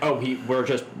were like, oh, we're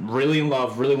just really in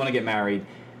love, really want to get married.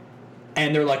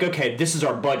 and they're like, okay, this is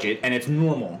our budget, and it's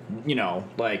normal,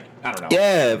 like, I don't know.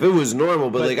 Yeah, if it was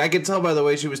normal, but like I could tell by the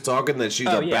way she was talking that she's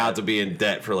about to be in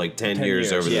debt for like 10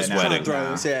 years over this wedding.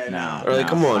 Or like,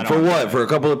 come on, for what? For a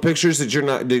couple of pictures that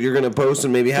you're going to post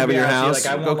and maybe have in your house?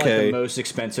 Like, I want like the most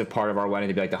expensive part of our wedding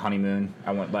to be like the honeymoon.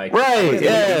 I want like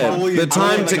the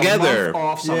time together, a month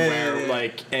off somewhere,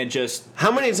 like, and just.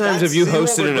 How many times have you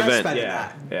hosted an event?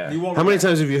 How many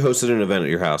times have you hosted an event at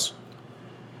your house?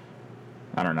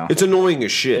 I don't know. It's annoying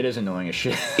as shit. It is annoying as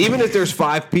shit. Even if there's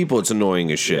 5 people, it's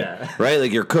annoying as shit. Right?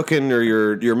 Like you're cooking or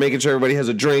you're making sure everybody has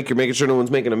a drink. You're making sure no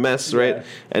one's making a mess, right?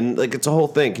 And like it's a whole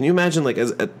thing. Can you imagine like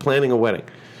as planning a wedding?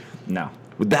 No.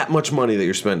 With that much money that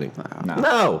you're spending?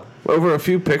 No. Over a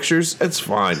few pictures, it's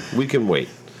fine. We can wait.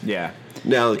 Yeah.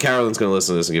 Now Carolyn's going to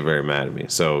listen to this and get very mad at me.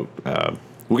 So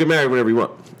we'll get married whenever you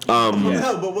want.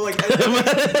 No, but we're like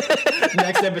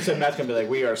next episode, Matt's gonna be like,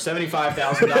 "We are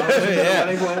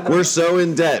 $75,000." We're so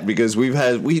in debt because we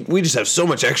just have so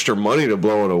much extra money to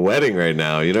blow on a wedding right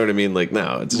now. You know what I mean? Like,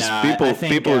 no, it's just people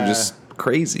are just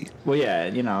crazy. Well, yeah,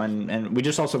 and we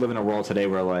just also live in a world today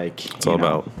where like it's all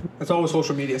about. It's all what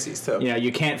social media sees too.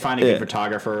 You can't find a good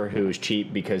photographer who's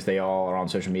cheap because they all are on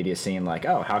social media seeing like,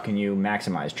 oh, how can you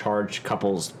charge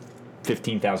couples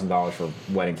 $15,000 for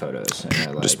wedding photos.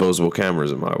 And like, disposable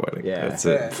cameras at my wedding. Yeah, that's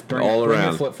it. Bring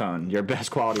your flip phone, your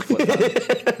best quality flip phone.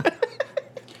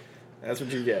 That's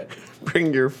what you get.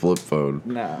 Bring your flip phone.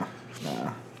 No.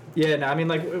 Yeah, no. I mean,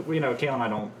 like Kayla and I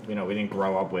don't. We didn't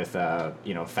grow up with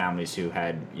families who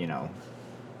had a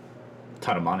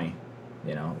ton of money.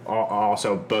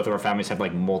 Also both of our families had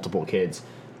like multiple kids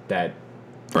that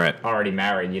already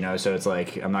married. So it's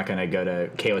like I'm not gonna go to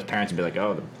Kayla's parents and be like,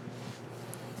 oh.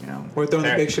 We're throwing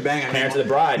the big shebang. Parents of the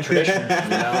bride tradition,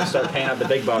 start paying out the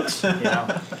big bucks.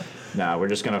 No, we're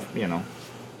just gonna,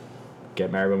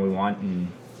 get married when we want. And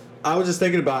I was just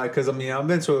thinking about it because I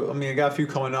got a few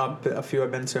coming up, a few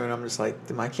I've been to, and I'm just like,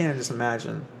 I can't just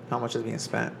imagine how much is being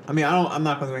spent. I'm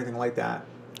not gonna do anything like that.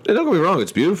 Hey, don't get me wrong,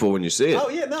 it's beautiful when you see it. Oh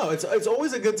yeah, no, it's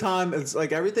always a good time. It's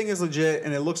like everything is legit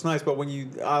and it looks nice, but when you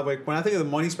when I think of the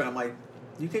money spent, I'm like,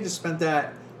 you can just spend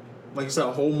that. Like you said,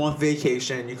 a whole month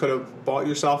vacation. You could have bought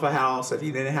yourself a house if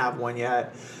you didn't have one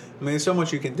yet. I mean, there's so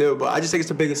much you can do, but I just think it's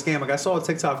the biggest scam. Like I saw a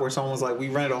TikTok where someone was like, "We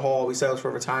rented a hall. We said it was for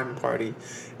a retirement party, and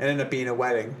it ended up being a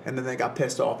wedding." And then they got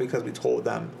pissed off because we told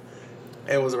them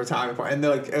it was a retirement party, and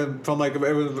they're like, from like it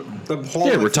was the whole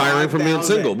retiring from being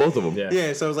single, both of them.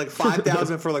 Yeah, so it was like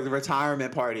 $5,000 for like the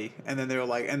retirement party, and then they were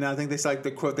like, and I think they said like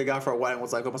the quote they got for a wedding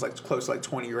was like almost like close to like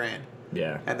 $20,000.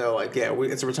 Yeah, and they're like, yeah,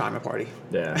 it's a retirement party.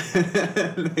 Yeah,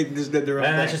 they just did their own.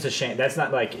 And that's just a shame. That's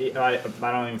not like I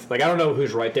don't even I don't know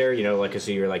who's right there. Like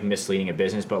so you're like misleading a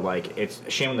business, but like it's a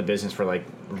shame on the business for like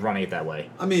running it that way.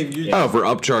 I mean, for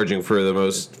upcharging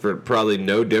for probably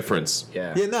no difference.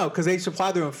 Yeah, no, because they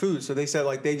supply their own food, so they said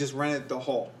like they just rented the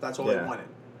hall. That's all they wanted,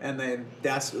 and then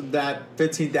that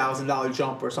 $15,000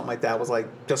 jump or something like that was like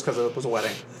just because it was a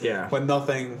wedding. Yeah, but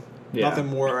nothing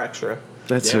more or extra.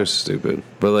 That's so stupid.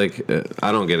 But like,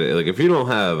 I don't get it. Like, if you don't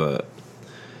have a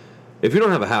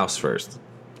house first,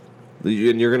 and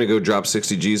you're gonna go drop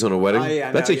 60 G's on a wedding,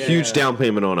 that's a huge down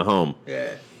payment on a home.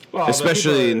 Yeah. Well,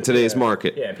 especially in today's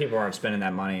market. Yeah, people aren't spending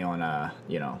that money on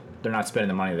they're not spending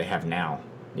the money they have now.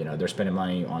 They're spending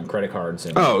money on credit cards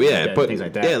and things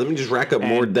like that. Yeah, let me just rack up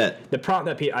more debt.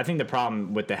 I think the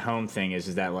problem with the home thing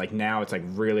is that like now it's like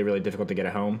really really difficult to get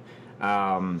a home.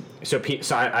 So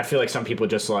I feel like some people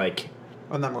just like.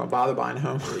 I'm not going to bother buying a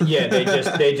home. Yeah,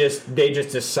 they just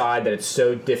decide that it's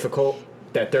so difficult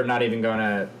that they're not even going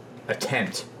to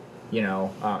attempt.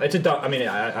 It's a dumb. I mean,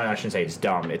 I shouldn't say it's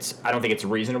dumb. I don't think it's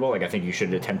reasonable. Like I think you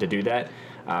should attempt to do that.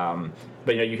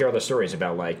 But you hear all the stories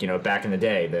about like back in the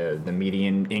day the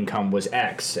median income was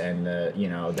X and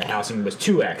the housing was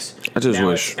 2X. I just now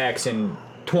wish it's X and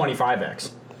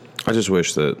 25X. I just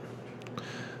wish that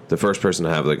the first person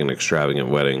to have like an extravagant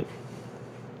wedding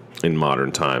in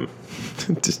modern time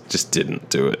just didn't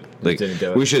do it. Like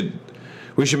we should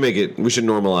make it. We should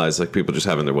normalize like people just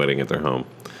having their wedding at their home.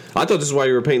 I thought this is why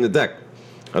you were painting the deck.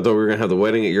 I thought we were gonna have the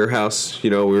wedding at your house. We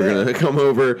were gonna come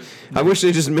over. I wish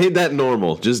they just made that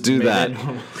normal. Just do that.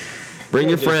 Bring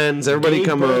your friends. Everybody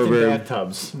come over.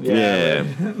 Bathtubs. Yeah.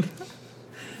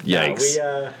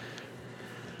 Yikes.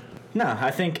 No,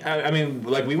 I think. I mean,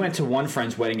 like we went to one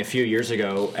friend's wedding a few years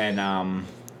ago, and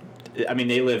I mean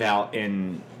they live out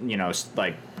in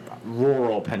like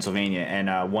rural Pennsylvania,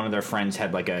 and one of their friends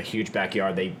had like a huge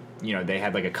backyard. They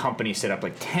had like a company set up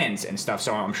like tents and stuff,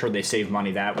 so I'm sure they saved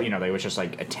money that way. They was just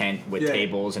like a tent with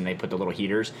tables and they put the little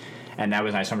heaters, and that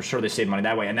was nice. I'm sure they saved money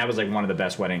that way, and that was like one of the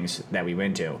best weddings that we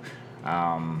went to.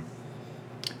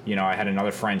 You know, I had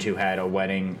another friend who had a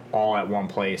wedding all at one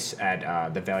place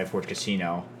at the Valley Forge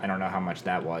Casino. I don't know how much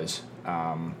that was,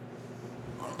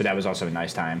 but that was also a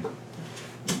nice time.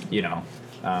 You know,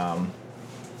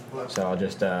 so I'll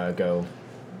just go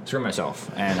screw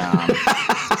myself and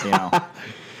you know.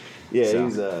 Yeah,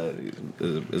 So.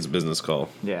 it's a business call.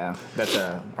 Yeah, that's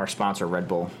our sponsor, Red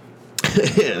Bull.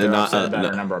 Yeah, They're upset about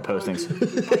our number of postings.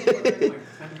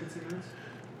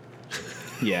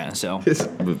 Yeah, so.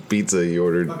 Pizza he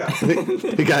ordered. Okay.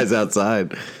 The guy's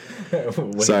outside.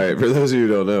 Sorry, for those of you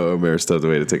who don't know, Omer stepped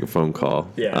away to take a phone call.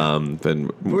 Yeah.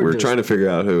 And we're trying to figure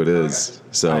out who it is.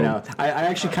 So I know. I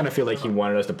actually kind of feel like he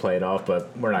wanted us to play it off,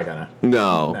 but we're not gonna.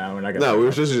 No, No, we're not gonna. No, we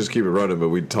were supposed to just keep it running, but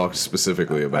we talked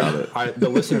specifically about it. The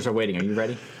listeners are waiting. Are you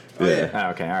ready? Yeah. Oh,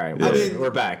 okay, all right. I mean,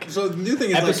 We're back. So the new thing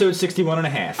is Episode 61 and a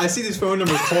half. I see these phone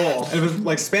numbers call, and if it's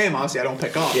like spam, obviously I don't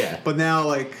pick up. Yeah. But now,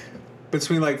 like,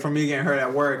 between like from me getting hurt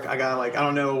at work, I got like I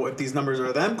don't know if these numbers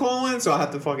are them calling, so I have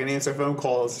to fucking answer phone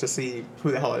calls to see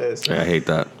who the hell it is. I hate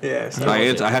that. Yeah. So, I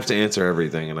have to answer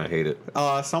everything, and I hate it.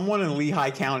 someone in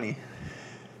Lehigh County.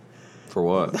 For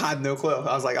what? I had no clue.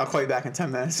 I was like, I'll call you back in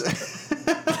 10 minutes.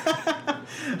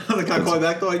 I was like, can I call you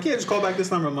back? They're like, yeah, just call back this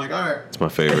number. I'm like, all right. It's my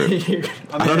favorite.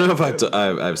 I don't know if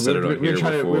I've said it on here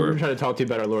before. We're trying to talk to you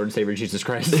about our Lord and Savior Jesus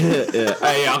Christ. Yeah.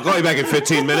 Hey, I'll call you back in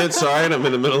 15 minutes. Sorry, I'm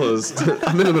in the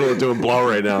middle of doing blow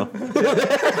right now.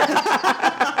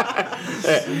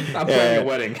 I'm planning a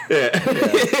wedding. Yeah.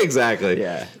 Exactly.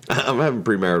 Yeah. I'm having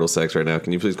premarital sex right now.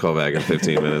 Can you please call back in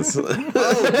 15 minutes?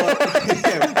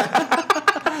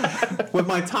 With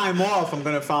my time off, I'm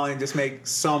going to finally just make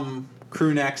some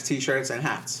crew necks, t-shirts, and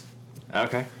hats.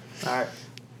 Okay. All right.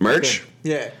 Merch?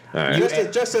 Yeah. All right.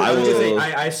 Just I will-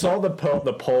 I saw the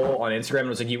poll on Instagram and it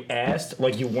was like you asked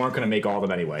like you weren't going to make all of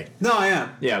them anyway. No, I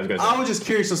am. Yeah, I was going to say. I was just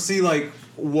curious to see, like,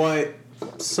 what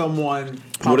someone...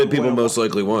 What did people would most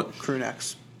likely want? Crew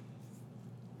necks.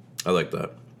 I like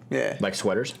that. Yeah. Like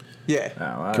sweaters? Yeah.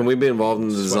 Oh, Can we be involved in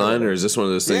the design, or is this one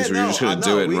of those things where you're just going to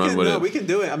do it and run with it? We can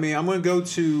do it. I mean, I'm going to go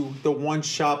to the one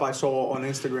shop I saw on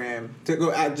Instagram to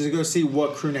go see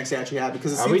what crew necks they actually have,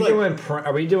 because it Are seems we like...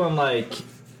 are we doing like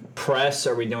press?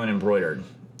 Or are we doing embroidered?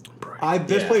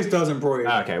 This Yeah. place does embroidery.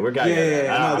 Okay, we're good.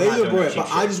 Yeah. No, they do embroidery, but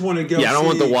I just want to go. Yeah, I don't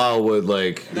want the see- Wildwood,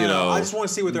 like, No, you know, I just want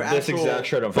to see what their This actual. exact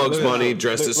shirt on Bugs Look at Bunny that.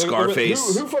 dressed as Look,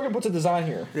 Scarface. Who fucking puts a design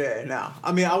here? Yeah, no.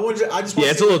 I mean, I just want to.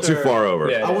 Yeah, it's a little too far over.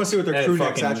 Yeah. I want to see what their And crew it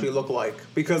necks fucking actually look like,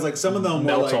 because like some of them were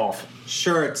melts like off.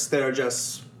 shirts that are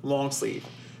just long sleeve,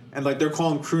 and like they're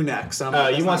calling crew necks. And I'm like,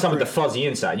 You that's want not something with crew the fuzzy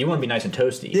inside. You want to be nice and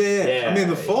toasty. Yeah. I mean,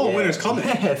 the fall and winter's coming.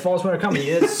 Yeah, fall's winter coming.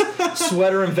 It's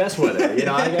sweater and vest weather. You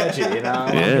know, I got you. You know.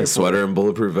 Yeah, sweater and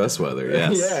bulletproof vest weather.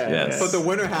 Yes. Yeah, Yes. But the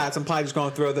winter hats, I'm probably just going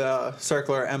to throw the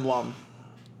circular emblem.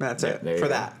 That's it There you for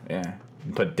go. that. Yeah.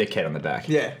 Put dickhead on the back.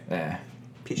 Yeah. Yeah.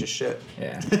 Piece of shit.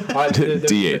 Yeah.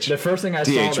 DH. The first thing I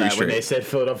saw DH that when restraint. they said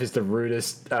Philadelphia's the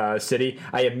rudest city,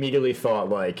 I immediately thought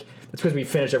like it's because we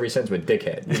finish every sentence with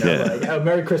dickhead. You know, Yeah. like oh,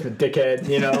 Merry Christmas, dickhead.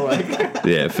 You know, like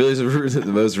Yeah, Philly's the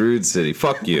most rude city.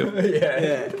 Fuck you.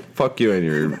 yeah. Fuck you and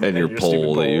your your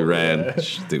poll stupid that you poll, ran. yeah.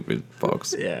 Stupid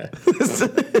fucks. Yeah.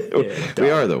 We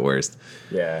are the worst.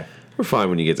 Yeah. We're fine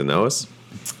when you get to know us.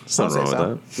 There's nothing I'll wrong say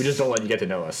with We just don't let you get to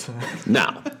know us. that.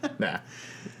 No. Nah.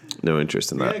 No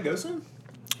interest in Yeah, that. go soon.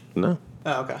 No.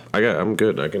 Oh, okay. I'm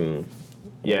good. I can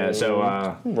Yeah.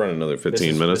 So run another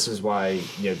 15 minutes. This is why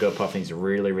GoPuff needs a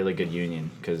really really good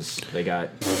union because they got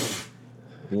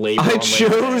labor. I on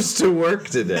chose to work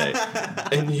today,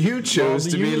 and you chose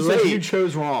to be You said You late.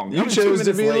 chose wrong. You I was 2 chose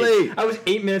to minutes be late. I was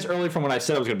 8 minutes early from when I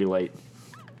said I was going to be late.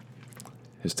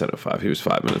 It's 10:05. He was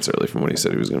 5 minutes early from when he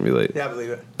said he was going to be late. Yeah, I believe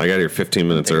it. I got here 15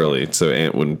 minutes early, so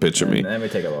Ant wouldn't bitch at me. Let me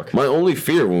take a look. My only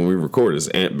fear when we record is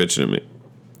Ant bitching at me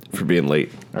for being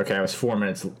late. Okay, I was 4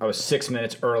 minutes. I was 6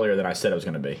 minutes earlier than I said I was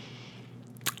going to be.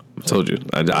 I told you.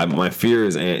 My fear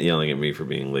is Ant yelling at me for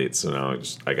being late, so now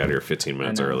I got here 15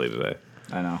 minutes know. early today.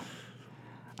 I know.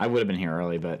 I would have been here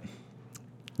early, but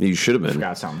You should have been.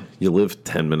 forgot something. You live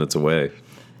 10 minutes away.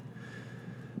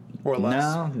 Or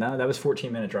less. No, that was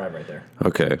 14-minute drive right there.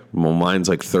 Okay. Well, mine's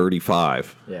like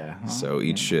 35. Yeah. well, So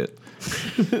eat shit.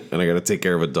 And I got to take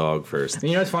care of a dog first.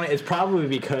 You know what's funny? It's probably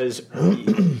because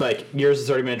like yours is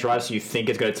a 30-minute drive, so you think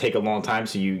it's going to take a long time,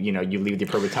 so you leave the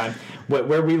appropriate time.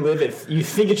 Where we live, you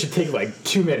think it should take like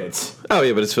 2 minutes. Oh,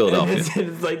 yeah, but it's Philadelphia.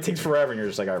 It's like takes forever, and you're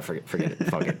just like, all right, forget it,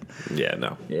 fuck it. Yeah,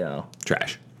 no. Yeah.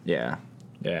 Trash. Yeah.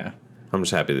 I'm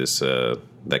just happy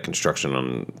that construction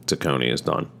on Tacony is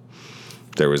done.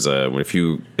 There was if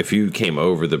you came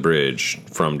over the bridge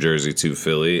from Jersey to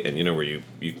Philly, and you know where you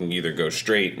can either go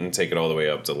straight and take it all the way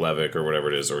up to Levick or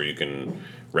whatever it is, or you can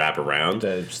wraparound.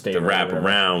 The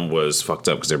wraparound was fucked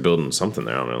up because they're building something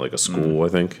there. I don't know, like a school. I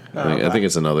think. I think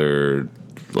it's another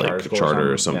like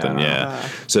charter or something. Yeah.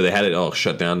 So they had it all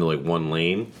shut down to like one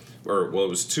lane, or it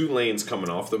was 2 lanes coming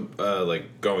off the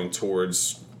like going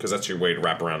towards. Because that's your way to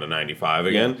wrap around to 95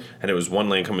 again, and it was 1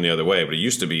 lane coming the other way, but it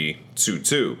used to be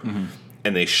 2-2,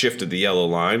 and they shifted the yellow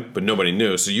line, but nobody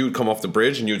knew. So you would come off the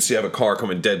bridge, and you would have a car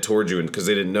coming dead towards you, and because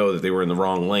they didn't know that they were in the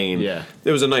wrong lane. Yeah,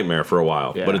 it was a nightmare for a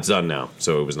while, but it's done now,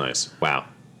 so it was nice. Wow.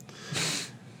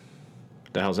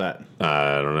 The hell's that?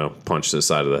 I don't know. Punch to the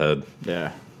side of the head.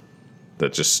 Yeah.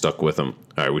 That just stuck with him.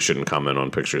 All right, we shouldn't comment on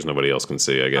pictures nobody else can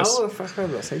see, I guess. Oh, I was going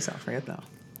to say something. Forget now.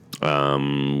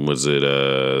 Was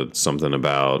it something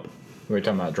about? We were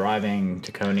talking about driving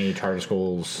to Coney charter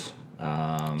schools.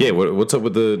 Yeah, what's up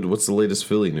with what's the latest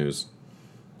Philly news?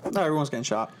 No, everyone's getting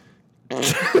shot.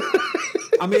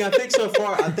 I mean, I think so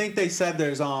far. I think they said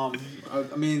there's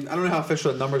I mean, I don't know how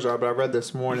official the numbers are, but I read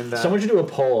this morning that someone should do a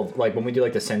poll of, like, when we do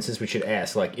like the census, we should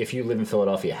ask, like, if you live in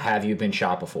Philadelphia, have you been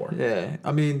shot before? Yeah,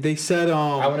 I mean, they said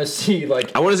I want to see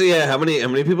how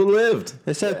many people lived.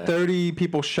 They said 30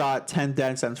 people shot, 10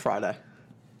 dead since Friday.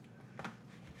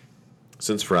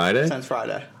 Since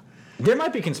Friday. There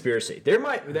might be conspiracy. I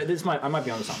might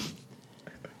be onto something.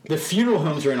 The funeral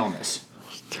homes are in on this.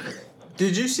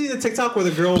 Did you see the TikTok where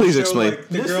the girl? Please explain.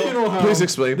 Please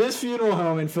explain. This funeral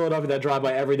home in Philadelphia that I drive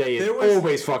by every day is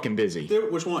always fucking busy.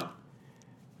 Which one?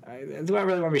 Do I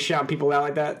really want to be shouting people out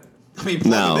like that? I mean,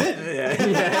 no.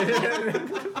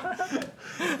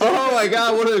 Oh my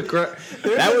God! What a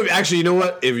that would actually. You know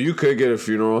what? If you could get a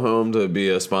funeral home to be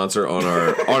a sponsor on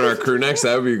our crew next,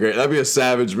 that would be great. That'd be a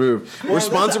savage move. We're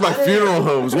sponsored by funeral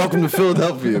homes. Welcome to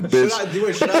Philadelphia,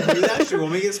 bitch. Should I do that? Should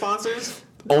we get sponsors?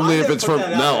 Only if it's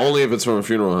from a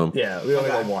funeral home. Yeah, we only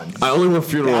got one. I only want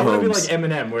funeral homes. I want to be like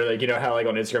Eminem, where, like, you know how, like,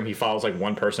 on Instagram he follows like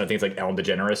one person. I think it's like Ellen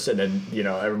DeGeneres, and then, you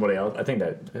know, everybody else. I think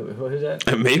that who's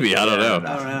that? Maybe I don't know.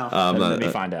 I don't know. Let me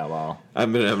find out. Well,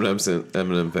 I've been Eminem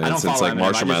fan since like Eminem.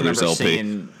 Marshall Mathers LP.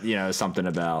 Singing, you know, something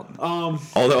about.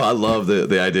 Although I love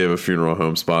the idea of a funeral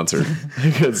home sponsor.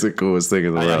 It's the coolest thing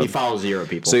in the world. He follows 0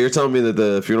 people. So you're telling me that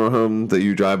the funeral home that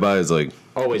you drive by is like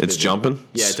always it's busy. jumping?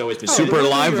 Yeah, it's always busy. Super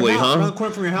lively, huh? Around the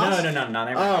corner from your house? No, not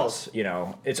in my house. You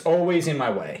know, it's always in my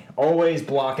way. Always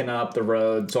blocking up the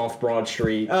roads off Broad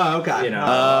Street. Oh, okay. You know,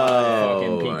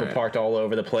 fucking people parked all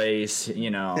over the place. You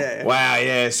know. Yeah. Wow,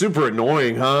 yeah, super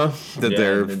annoying, huh? That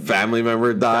their family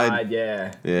member died.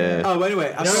 Yeah. Oh, but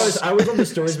anyway, I always love the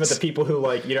stories about the people who,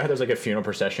 like, you know how there's like a funeral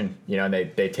procession, you know, and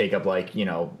they take up, like, you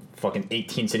know, fucking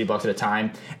 18 city blocks at a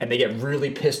time, and they get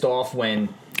really pissed off when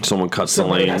someone cuts the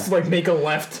lane. Has to, like, make a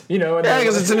left, you know. And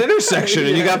because it's an intersection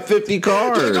and you got 50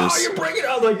 cars. Like, you're breaking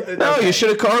out. Like, no, you should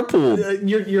have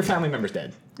carpooled. Your family member's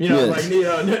dead. You know, like, you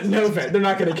know, no offense. They're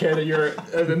not going to care that you're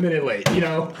a minute late, you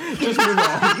know. Just move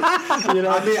on. You know?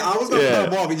 I mean, I was going to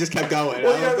cut him off. He just kept going.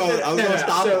 I was going to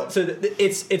stop him. So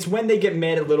it's when they get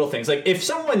mad at little things. Like, if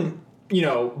someone, you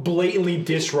know, blatantly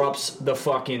disrupts the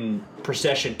fucking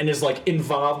procession and is, like,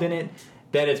 involved in it,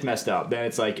 then it's messed up. Then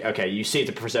it's like, okay, you see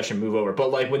the procession, move over.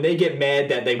 But, like, when they get mad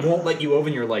that they won't let you over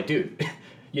and you're like, dude,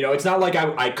 you know, it's not like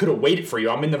I could have waited for you.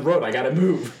 I'm in the road. I got to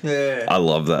move. Yeah. I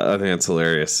love that. I think that's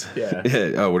hilarious. Yeah.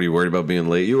 Oh, what are you worried about being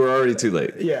late? You were already too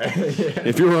late. Yeah.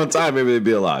 If you were on time, maybe they'd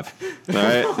be alive. All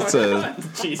right? So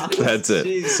that's it.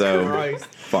 Jesus so Christ.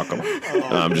 Fuck them.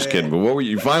 I'm just kidding. But what were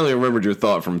you finally remembered your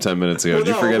thought from 10 minutes ago? Did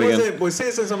you forget again? We're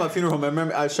saying something about funeral home. I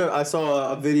remember I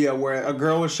saw a video where a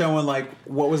girl was showing, like,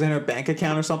 what was in her bank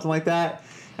account or something like that.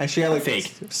 And she had, like,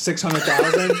 fake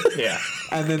 600,000. Yeah.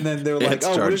 And then they were like,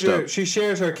 "Oh, what is your?" She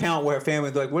shares her account with her family.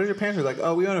 They're like, "What is your parents?" They're like,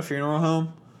 "Oh, we own a funeral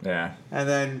home." Yeah. And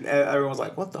then everyone's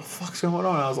like, "What the fuck's going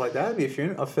on?" And I was like, "That'd be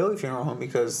a Philly funeral home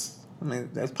because I mean,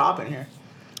 that's popping here."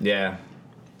 Yeah.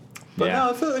 But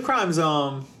no, Philly crime's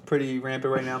pretty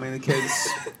rampant right now. I mean, the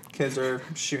kids are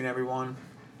shooting everyone,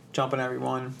 jumping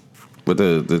everyone. But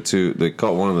they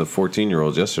caught one of the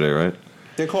 14-year-olds yesterday, right?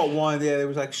 They caught one. Yeah, they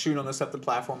was like shooting on the Septon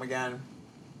platform again.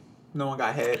 No one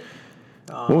got hit.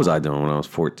 What was I doing when I was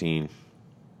 14?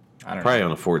 I don't know. Probably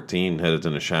on a 14, headed to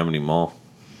the Chamonix Mall.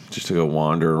 Just to go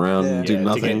wander around and do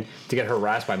nothing. To get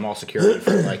harassed by mall security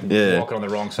for, like, walking on the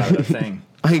wrong side of the thing.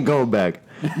 I ain't going back.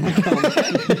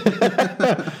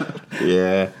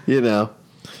 Yeah, you know.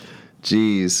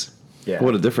 Jeez. Yeah.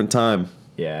 What a different time.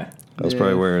 Yeah. I was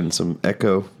probably wearing some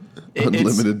Echo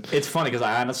Unlimited. It's funny because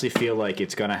I honestly feel like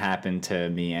it's going to happen to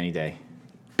me any day.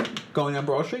 Going on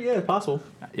Broad Street? Yeah, it's possible.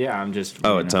 Yeah, I'm just...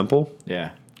 at Temple?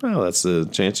 Yeah. Oh, that's the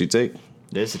chance you take.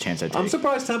 There's a chance I take. I'm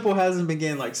surprised Temple hasn't been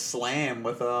getting, like, slammed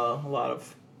with a lot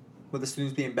of with the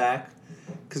students being back.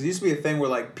 Because it used to be a thing where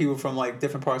like people from like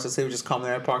different parts of the city would just come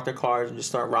there, park their cars, and just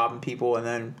start robbing people, and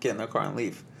then get in their car and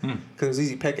leave. Because it was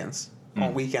easy pickings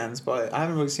on weekends. But I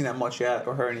haven't really seen that much yet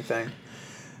or heard anything.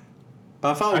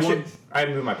 But I found one. I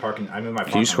moved my parking.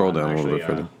 Can you scroll down a little bit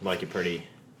further? Like it pretty.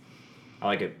 I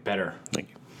like it better. Thank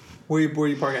you. Where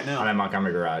you park at now? I'm at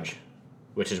Montgomery Garage,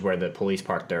 which is where the police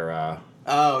park their.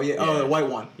 Oh the white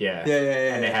one. Yeah.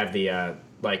 Yeah. And they have the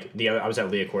like the other. I was at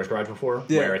Leah Core's garage before,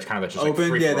 Yeah. where it's kind of just open. like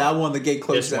free Yeah, for that all. one the gate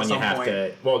closes This one at you some have point.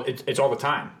 to. Well, it's all the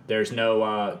time. There's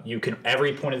no. You can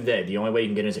every point of the day. The only way you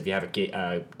can get in is if you have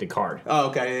the card. Oh,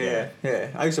 okay.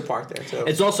 Yeah. I used to park there too.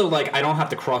 It's also like I don't have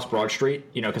to cross Broad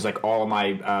Street, because like all of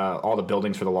my all the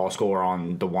buildings for the law school are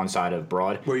on the one side of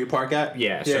Broad. Where you park at?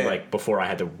 Yeah, so like before I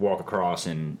had to walk across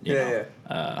and you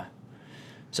know.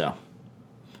 So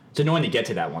it's annoying to get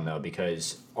to that one though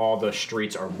because all the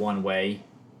streets are one way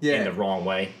in the wrong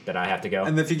way that I have to go.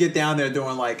 And if you get down there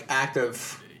doing like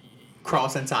active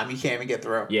crossing time, you can't even get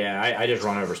through. Yeah, I just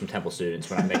run over some Temple students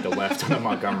when I make the left on the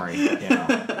Montgomery.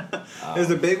 Is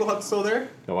the Bagel Hut still there?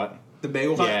 The what? The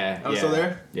Bagel Hut? Yeah. Still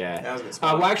there? Yeah. That was a good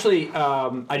spot. Well, actually,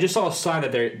 I just saw a sign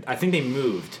that I think they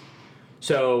moved.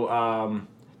 So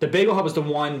the Bagel Hut was the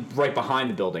one right behind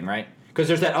the building, right? Because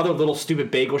there's that other little stupid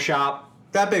bagel shop.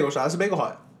 That Bagel Shop. That's a Bagel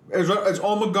Hut. It's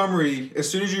on Montgomery. As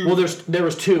soon as you... Well, there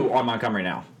was two on Montgomery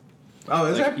now. Oh,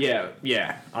 is there?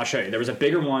 Yeah. I'll show you. There was a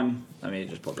bigger one. Let me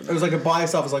just pull it. It was like a by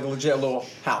itself. It was like a legit little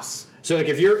house. So like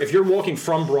if you're walking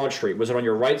from Broad Street, was it on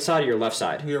your right side or your left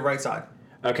side? Your right side.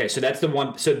 Okay, so that's the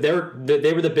one. So they were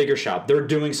the bigger shop. They're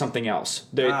doing something else.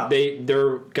 They're got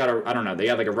a I don't know. They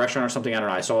got like a restaurant or something. I don't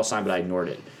know. I saw a sign, but I ignored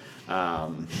it.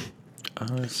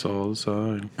 I saw the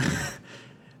sign.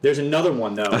 There's another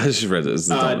one though. I just read it. It's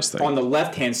the dumbest thing. On the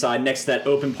left-hand side, next to that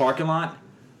open parking lot.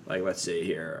 Like, let's see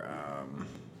here.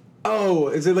 Oh,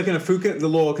 is it like in the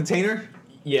little container?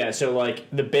 Yeah. So like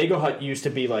the Bagel Hut used to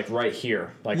be like right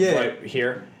here, like right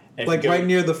here, and like right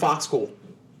near the Fox School.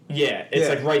 Yeah, it's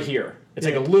like right here. It's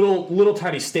like a little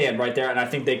tiny stand right there, and I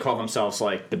think they call themselves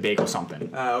like the Bagel something.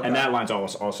 Okay. And that line's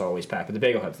also always packed, but the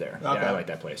Bagel Hut's there. Okay. Yeah, I like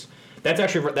that place. That's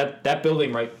actually that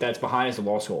building right that's behind is the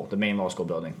law school, the main law school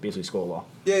building, Beasley School of Law.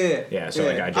 Yeah. So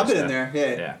like I just I've been in there.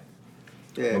 Yeah.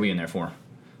 What were we in there for?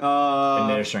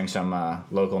 Administering some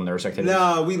local nurse activities.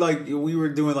 No, we were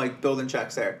doing like building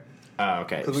checks there. Oh,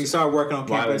 okay. Because when you start working on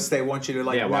campus, they want you to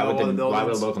know all the buildings. Why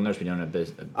would a local nurse be doing a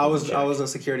business? I was a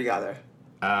security guy there.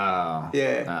 Oh.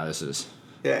 Yeah. This is.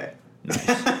 Yeah. Nice.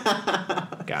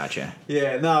 Gotcha.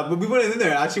 Yeah, no, but we went in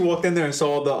there. I actually walked in there and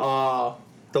saw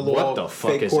the little what the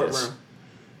fuck fake is courtroom. this?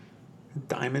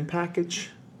 Diamond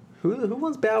package. Who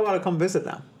wants Bow Wow to come visit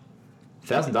them?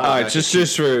 $1,000. All right,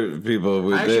 just for people,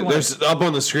 there's wanna- up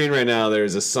on the screen right now.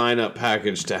 There's a sign-up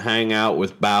package to hang out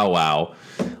with Bow Wow,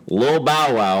 Lil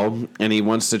Bow Wow, and he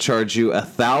wants to charge you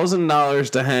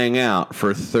 $1,000 to hang out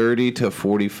for 30 to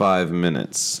 45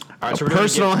 minutes. All right, so a we're doing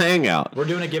personal hangout. We're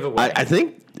doing a giveaway. I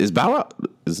think is Bow Wow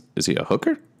is he a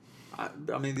hooker?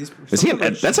 I mean, these. Is he?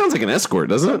 That sounds like an escort,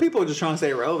 doesn't Some it? people are just trying to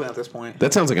stay relevant at this point.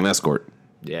 That sounds like an escort.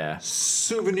 Yeah.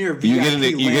 Souvenir VIP. You get an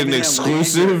laminate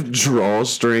exclusive lanyard.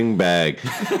 drawstring bag.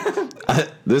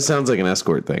 This sounds like an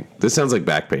escort thing. This sounds like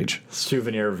Backpage.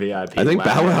 Souvenir VIP. I think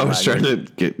Bow Wow laminate was trying to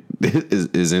get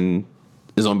is on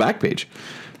Backpage.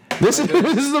 This is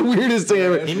the weirdest thing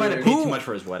ever. He might have paid too much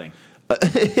for his wedding.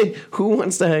 Who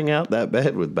wants to hang out that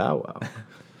bad with Bow Wow?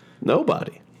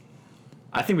 Nobody.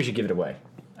 I think we should give it away.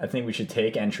 I think we should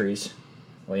take entries.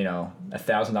 Well,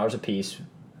 $1,000 a piece.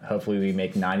 Hopefully, we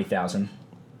make 90,000.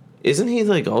 Isn't he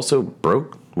like also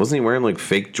broke? Wasn't he wearing like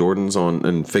fake Jordans on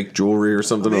and fake jewelry or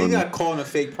something? He got caught in a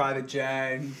fake private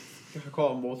jet. He got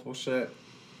caught in multiple shit.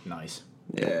 Nice.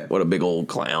 Yeah. What a big old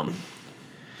clown.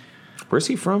 Where's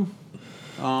he from?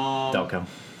 Delco.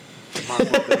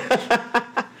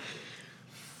 Delco.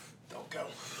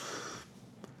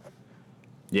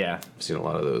 Yeah. I've seen a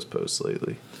lot of those posts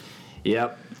lately.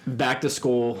 Yep. Back to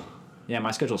school. Yeah,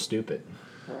 my schedule's stupid.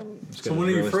 So when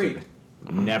are you free?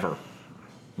 Stupid. Never.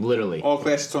 Literally. All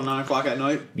classes till 9 o'clock at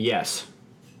night. Yes.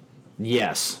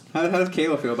 How does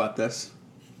Kayla feel about this?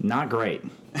 Not great.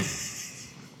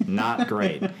 Not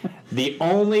great. The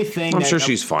only thing I'm sure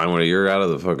she's fine with it. You're out of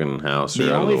the fucking house. You're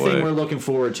the out only of the thing way. we're looking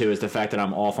forward to is the fact that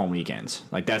I'm off on weekends.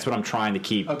 Like that's what I'm trying to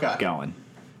keep going.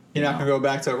 You're not gonna go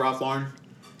back to Ralph Lauren?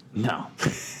 No.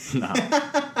 No.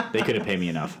 They couldn't pay me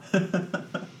enough.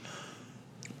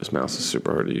 This mouse is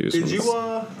super hard to use. Did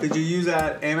you use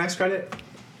that Amex credit?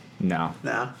 No.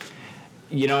 No.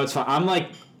 It's fine. I'm like,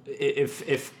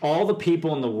 if all the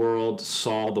people in the world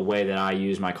saw the way that I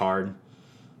use my card,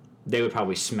 they would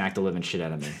probably smack the living shit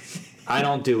out of me. I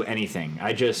don't do anything.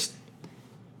 I just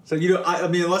So you don't. I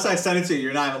mean, unless I send it to you,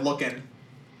 you're not even looking.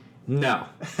 No,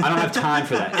 I don't have time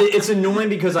for that. It's annoying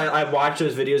because I watch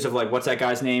those videos of like, what's that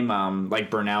guy's name? Like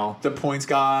Burnell. The points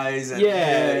guys. And,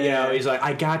 yeah. He's like,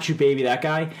 I got you, baby. That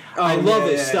guy. I love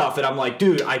his stuff, and I'm like,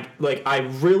 dude, I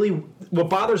really. What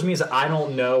bothers me is that I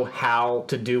don't know how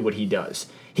to do what he does.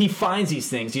 He finds these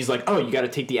things. He's like, oh, you got to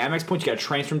take the Amex points, you got to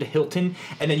transfer them to Hilton,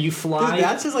 and then you fly. Dude,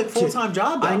 that's his like full-time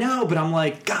job, though. I know, but I'm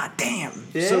like, god damn,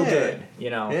 so good.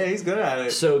 Yeah, he's good at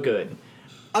it. So good.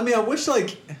 I mean, I wish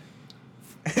like.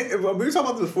 We were talking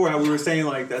about this before, how we were saying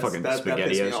like that pissed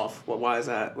me off. Why is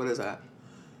that? What is that?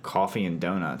 Coffee and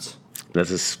donuts.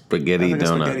 That's a spaghetti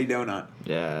donut. Spaghetti donut.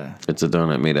 Yeah. It's a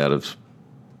donut made out of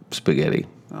spaghetti.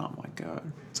 Oh my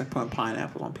god. It's like putting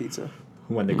pineapple on pizza.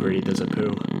 When the greedy does a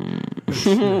poo.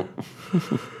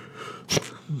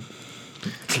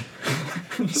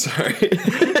 Sorry.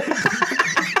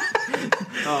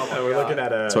 We're looking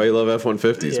at a. That's why you love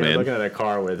F-150s, man. We're looking at a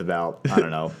car with about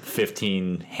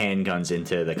 15 handguns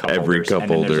into the cup Every holders, cup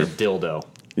and then holder. there's a dildo.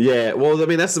 Yeah, well, I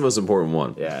mean, that's the most important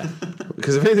one. Yeah.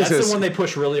 Because if anything's That's the one they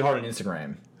push really hard on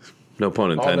Instagram. No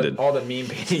pun intended. All the meme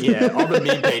pages, all the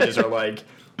meme pages are like,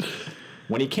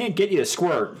 when he can't get you to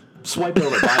squirt, swipe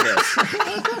over, buy this.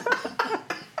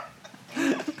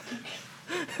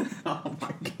 Oh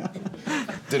my god.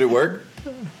 Did it work?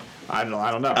 I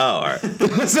don't know. Oh, all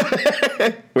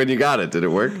right. When you got it, did it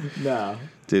work? No.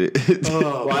 Did it?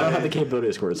 Well, I don't have the capability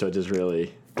to squirt, so it just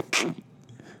really.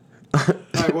 All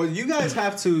right. Well, you guys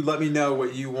have to let me know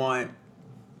what you want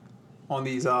on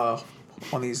these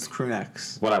crew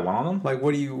necks. What I want on them? Like,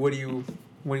 what do you want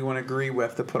to agree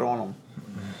with to put on them?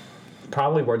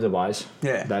 Probably Words of Wise.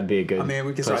 Yeah. That'd be a good. I mean,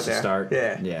 we can place start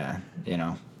there. to start.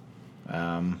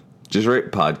 Yeah. Just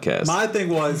write podcast. My thing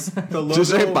was the logo.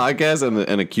 Just write podcast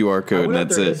and a QR code, and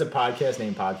that's there it. is a podcast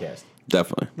named Podcast.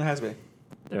 Definitely. It has to be.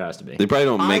 There has to be. They probably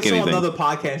don't make I saw anything. another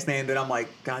podcast name that I'm like,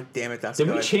 God damn it, that's Did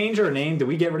good. we change our name? Did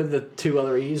we get rid of the 2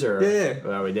 other E's? Or? Yeah.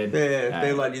 Oh, we did? Yeah,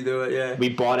 they let you do it, yeah. We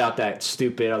bought out that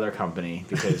stupid other company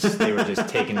because they were just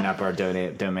taking up our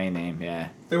domain name, yeah.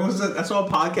 I saw a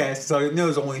podcast, so I knew it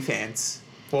was OnlyFans.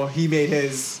 Well, he made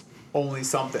his only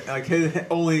something. Like, his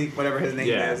only, whatever his name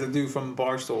is, a dude from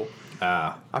Barstool.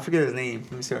 I forget his name.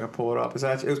 Let me see if I can pull it up.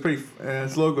 It was pretty.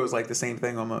 His logo is like the same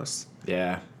thing almost.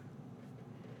 Yeah.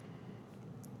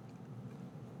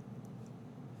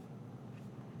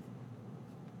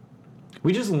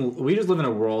 We just live in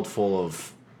a world full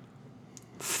of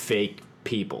fake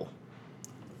people.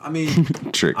 I mean,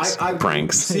 Tricks,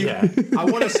 pranks. See, Yeah. I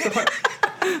want to start.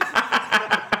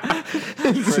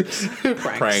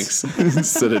 Pranks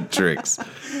instead of tricks.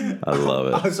 I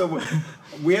love it. So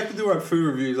we have to do our food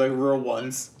reviews, like real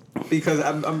ones, because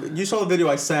you saw the video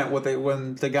I sent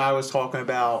when the guy was talking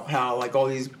about how like all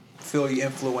these Philly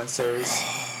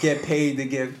influencers get paid to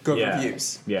give good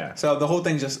reviews. Yeah. So the whole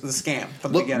thing's just the scam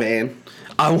from the Look, beginning. man,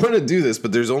 I want to do this,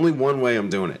 but there's only one way I'm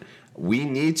doing it. We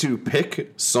need to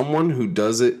pick someone who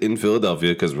does it in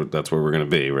Philadelphia because that's where we're going to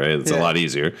be, right? It's a lot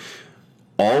easier.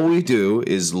 All we do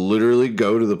is literally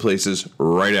go to the places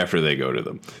right after they go to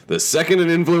them. The second an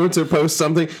influencer posts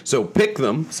something, so pick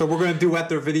them. So we're going to duet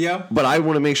their video? But I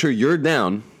want to make sure you're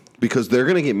down because they're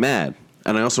going to get mad.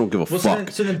 And I also don't give a fuck.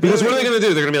 Because what are they going to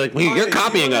do? They're going to be like, well, you're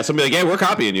copying us. I'm going to be like, yeah, we're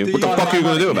copying you. What the fuck are you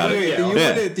going to do about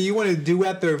it? Do you want to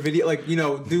duet their video, like,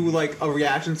 do like a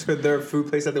reaction to their food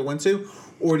place that they went to?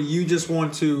 Or do you just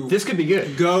want to... This could be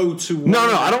good. ...go to... No,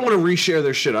 I don't want to reshare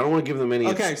their shit. I don't want to give them any...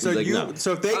 Okay, so no.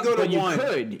 So if they go to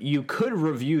one... You could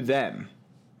review them.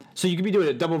 So you could be doing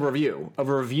a double review. A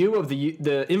review of the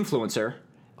influencer...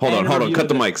 Hold on. Cut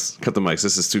the mics.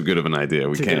 This is too good of an idea.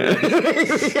 We can't.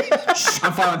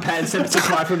 I'm filing patent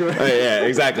 765 for doing it. Yeah,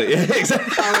 exactly.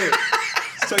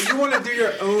 So you want to do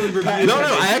your own review? No,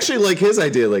 I actually like his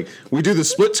idea. Like, we do the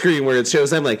split screen where it shows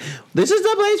them, like, this is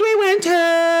the place we went to.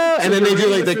 And then they do,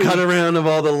 like, the cut around of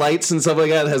all the lights and stuff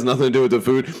like that. It has nothing to do with the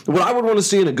food. What I would want to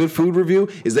see in a good food review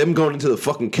is them going into the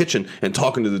fucking kitchen and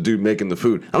talking to the dude making the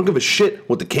food. I don't give a shit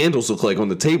what the candles look like on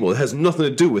the table. It has nothing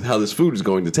to do with how this food is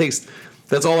going to taste.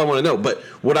 That's all I want to know. But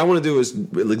what I want to do is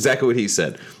exactly what he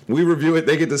said. We review it.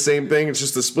 They get the same thing. It's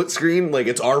just a split screen. Like,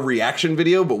 it's our reaction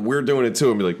video, but we're doing it too.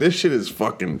 And be like, this shit is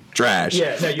fucking trash.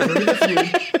 Yeah, no, you review the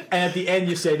food, and at the end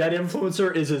you say, that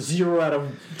influencer is a 0 out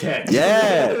of 10.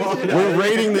 Yeah. We're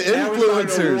rating the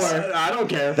influencers. I don't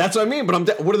care. That's what I mean,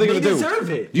 but what are they going to do? They deserve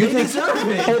it. They deserve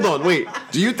it. Hold on, wait.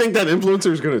 Do you think that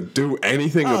influencer is going to do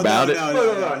anything about it?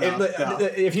 No.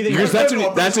 If you think Because that's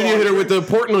when you hit her with the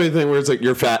Portnoy thing where it's like,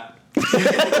 you're fat.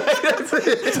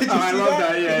 I love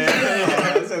that.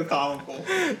 Yeah. That's so comical.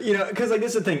 You know, because like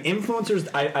this is the thing.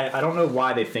 Influencers, I don't know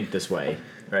why they think this way.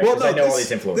 right? Well, no, I know all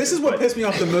these influencers. this is what pissed me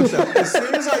off the most. As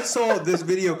soon as I saw this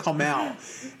video come out,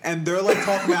 and they're like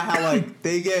talking about how like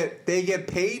they get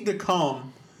paid to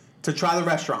come to try the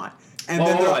restaurant, and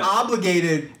then they're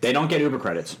obligated. They don't get Uber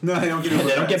credits. No, they don't get Uber.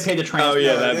 They don't get paid to transport. Oh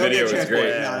yeah, that video was great.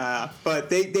 No. But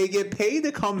they get paid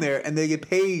to come there, and they get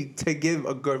paid to give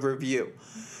a good review.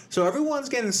 So everyone's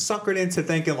getting suckered into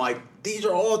thinking like these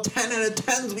are all 10 out of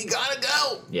 10s. We gotta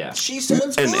go. Yeah. She said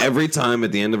it's And good. every time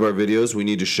at the end of our videos, we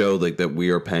need to show like that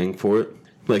we are paying for it.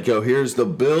 Like, yo, here's the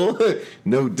bill.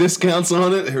 No discounts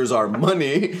on it. Here's our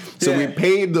money. So we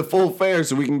paid the full fare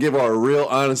so we can give our real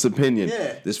honest opinion.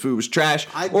 Yeah. This food was trash.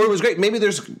 Or it was great. Maybe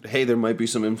there might be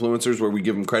some influencers where we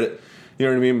give them credit. You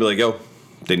know what I mean? Be like, yo,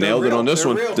 they nailed it on this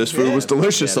one. real. This food was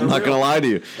delicious. I'm not going to lie to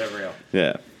you. They're real.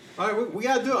 Yeah. All right, we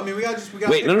gotta do it. I mean, we gotta.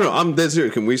 Wait, no. I'm dead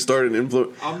serious. Can we start an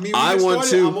influence? I mean, I'm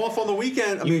off on the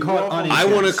weekend. You can call it I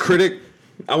want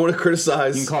to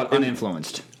criticize. You can call it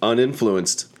uninfluenced.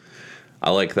 Uninfluenced.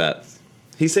 I like that.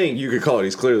 He's saying you could call it.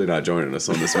 He's clearly not joining us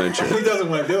on this venture. He doesn't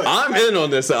want to do it. I'm in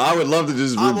on this. I would love to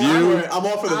just review. I'm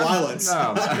all for the violence.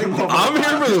 No, I'm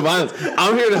here for the violence.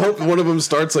 I'm here to hope one of them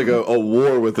starts like a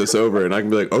war with us over, and I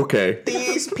can be like, okay.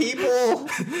 These people,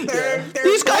 they're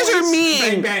These guys are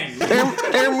mean. bang.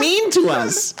 They're mean to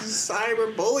us.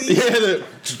 cyber bullies.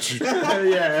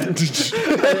 Yeah,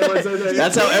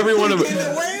 that's how every one of Get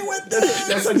away with this.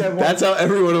 That's like that one. that's how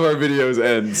every one of our videos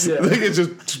ends. Yeah. Like it's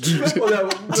just. Well,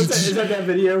 is that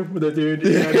video with the dude?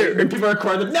 And people are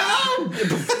crying. No.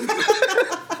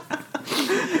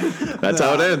 That's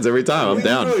how it ends every time. I'm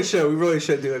down. We really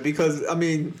should do it because I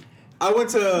mean,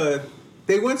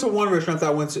 they went to one restaurant I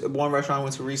went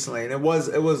to recently, and it was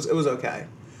okay.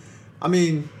 I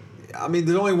mean,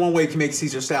 there's only one way you can make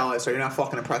Caesar salad, so you're not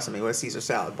fucking impressing me with Caesar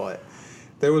salad. But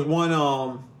there was one.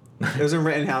 It was in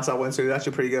Rittenhouse I went to. It was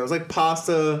actually pretty good. It was like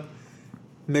pasta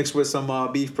mixed with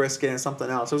some beef brisket and something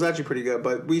else. It was actually pretty good.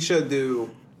 But we should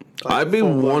do. Like, I'd be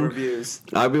reviews.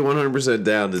 I'd be 100%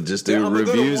 down to just do I'm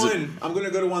reviews. I'm gonna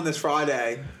go to one this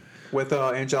Friday with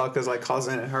Angelica's like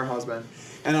cousin and her husband,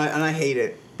 and I hate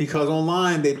it because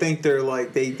online they think they're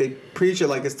like they preach it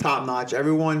like it's top notch.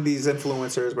 Everyone, these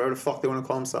influencers, whatever the fuck they want to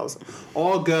call themselves,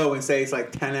 all go and say it's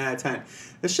like 10 out of 10.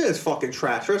 This shit is fucking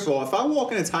trash. First of all, if I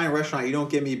walk in an Italian restaurant, you don't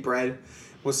give me bread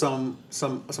with some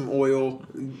oil.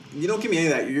 You don't give me any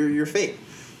of that. You're fake.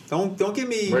 Don't give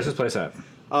me. Where's this place at?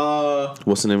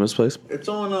 What's the name of this place? It's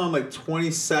on like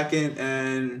 22nd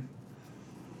and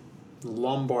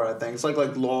Lombard, I think. It's like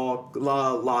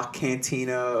La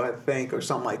Cantina, I think, or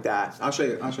something like that. I'll show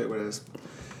you what it is.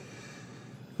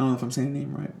 I don't know if I'm saying the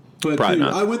name right. But Probably dude,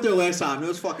 not. I went there last time. It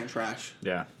was fucking trash.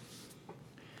 Yeah.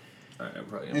 Alright, I'm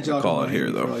probably Angelica call it might here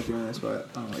hate me though. for, like, doing this, but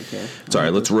I don't really care. It's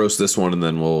alright. Let's roast this one and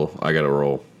then I gotta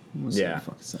roll. Yeah.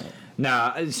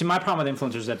 Nah, see, my problem with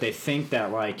influencers is that they think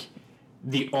that like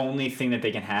the only thing that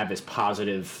they can have is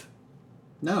positive.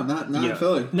 No, not you in know,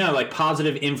 Philly. No, like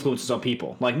positive influences on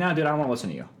people. Like, nah, dude, I don't want to listen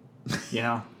to you. You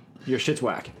know, your shit's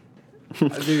whack.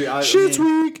 Dude, Shit's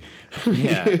weak.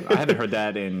 Yeah, I haven't heard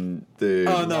that in. Dude.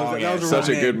 Oh no, that was a Such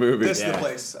wrong a good name. movie. This is Yeah. the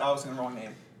place. I was in the wrong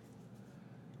name.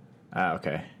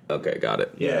 Okay. Okay, got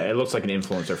it. Yeah, it looks like an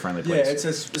influencer-friendly Yeah, place.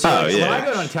 it's just. Oh, When yeah. I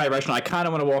go to an Italian restaurant, I kind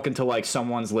of want to walk into like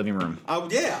someone's living room. I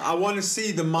want to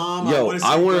see the mom. Yo,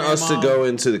 I want grandma. us to go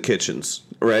into the kitchens,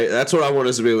 right? That's what I want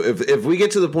us to be. If we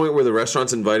get to the point where the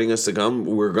restaurant's inviting us to come,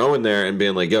 we're going there and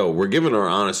being like, yo, we're giving our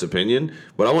honest opinion,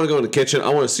 but I want to go in the kitchen. I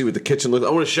want to see what the kitchen looks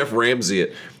like. I want to Chef Ramsay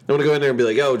it. I want to go in there and be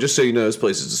like, yo, just so you know, this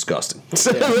place is disgusting.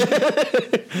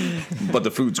 But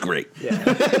the food's great. Yeah.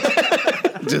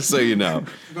 Just so you know.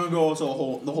 I'm gonna go also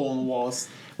the hole in the walls.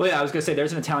 Well, yeah, I was gonna say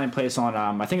there's an Italian place on.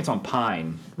 I think it's on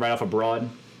Pine, right off of Broad.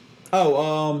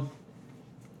 Oh,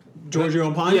 Giorgio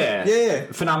and Pine. Yeah.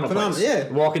 Phenomenal place. Yeah.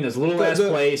 Walk in this little ass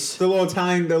place. The little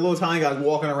Italian guys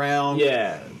walking around.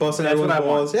 Yeah, busting That's everyone's what I want.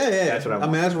 balls. Yeah. That's what I want.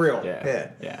 I mean, that's real. Yeah.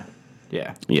 Yeah.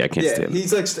 Yeah, I can't Yeah, stand it.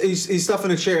 he's like he's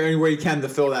stuffing a chair anywhere he can to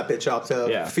fill that bitch up to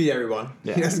Yeah. feed everyone.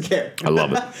 Yeah. He doesn't care. I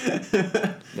love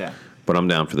it. Yeah. But I'm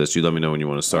down for this. You let me know when you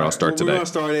want to start. I'll start We're today. gonna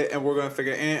start it, and we're gonna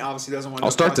figure. And obviously doesn't want.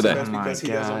 I'll start today. because Oh my he doesn't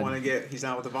God. want to get. He's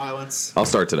not with the violence. I'll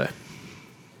start today.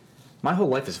 My whole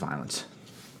life is violence.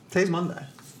 Today's Monday.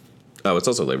 Oh, it's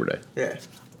also Labor Day. Yeah,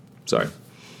 Sorry.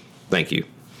 Thank you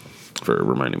for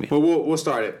reminding me. but we'll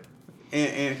start it.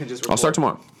 And can just. I'll start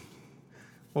tomorrow.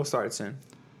 We'll start it soon.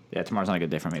 Yeah, tomorrow's not a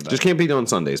good day for me. But Just can't be on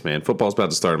Sundays, man. Football's about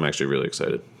to start. I'm actually really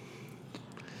excited.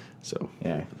 So.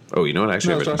 yeah, Oh, you know what?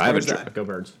 Actually, No, it starts I have a Thursday. draft. go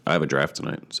Birds. I have a draft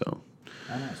tonight. So.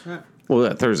 Oh, nice. Right. Well,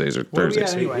 yeah, Thursdays are What do we Thursdays.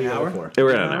 got anyway? An hour? For? Yeah,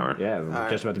 we're at an hour. Yeah, we're right.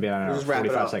 just about to be on an We'll hour. just wrap it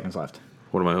 45 up. seconds left.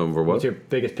 What am I home for? What? What's your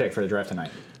biggest pick for the draft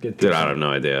tonight? Good pick. Dude, I have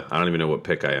no idea. I don't even know what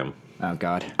pick I am. Oh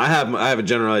God. I have a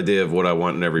general idea of what I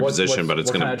want in every position, but it's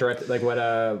what gonna. Kind of draft, like what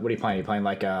are you playing? You playing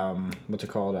like what's it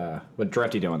called? What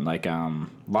draft are you doing? Like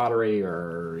lottery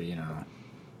or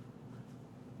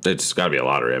It's got to be a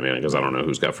lottery. I mean, because I don't know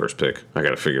who's got first pick. I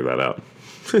got to figure that out.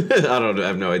 I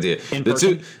have no idea. In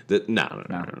person? No.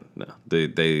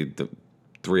 The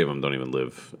 3 of them don't even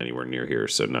live anywhere near here,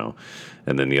 so no.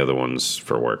 And then the other one's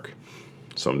for work.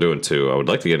 So I'm doing 2. I would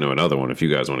like to get into another one if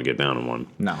you guys want to get down in one.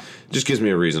 No. It just gives me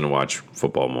a reason to watch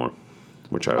football more,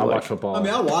 which I I'll like. watch football. I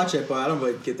mean, I'll watch it, but I don't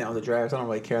really get down with the draft. I don't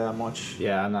really care that much.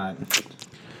 Yeah, I'm not.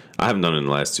 I haven't done it in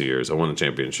the last 2 years. I won a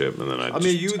championship, and then I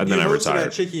hosted retired.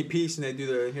 that Chicky and Pete's, and they do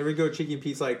the here we go Chicky and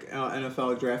Pete's like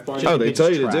NFL draft party. Oh, they tell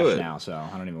you to do it now, so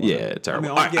I don't even. Yeah,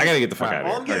 terrible. I mean, I gotta get the fuck out of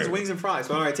here. All I'm getting is wings and fries.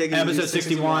 So, all right, take it. Episode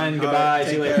 61. All Goodbye. right,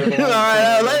 See you take later. care. All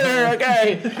right,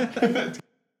 later. Okay.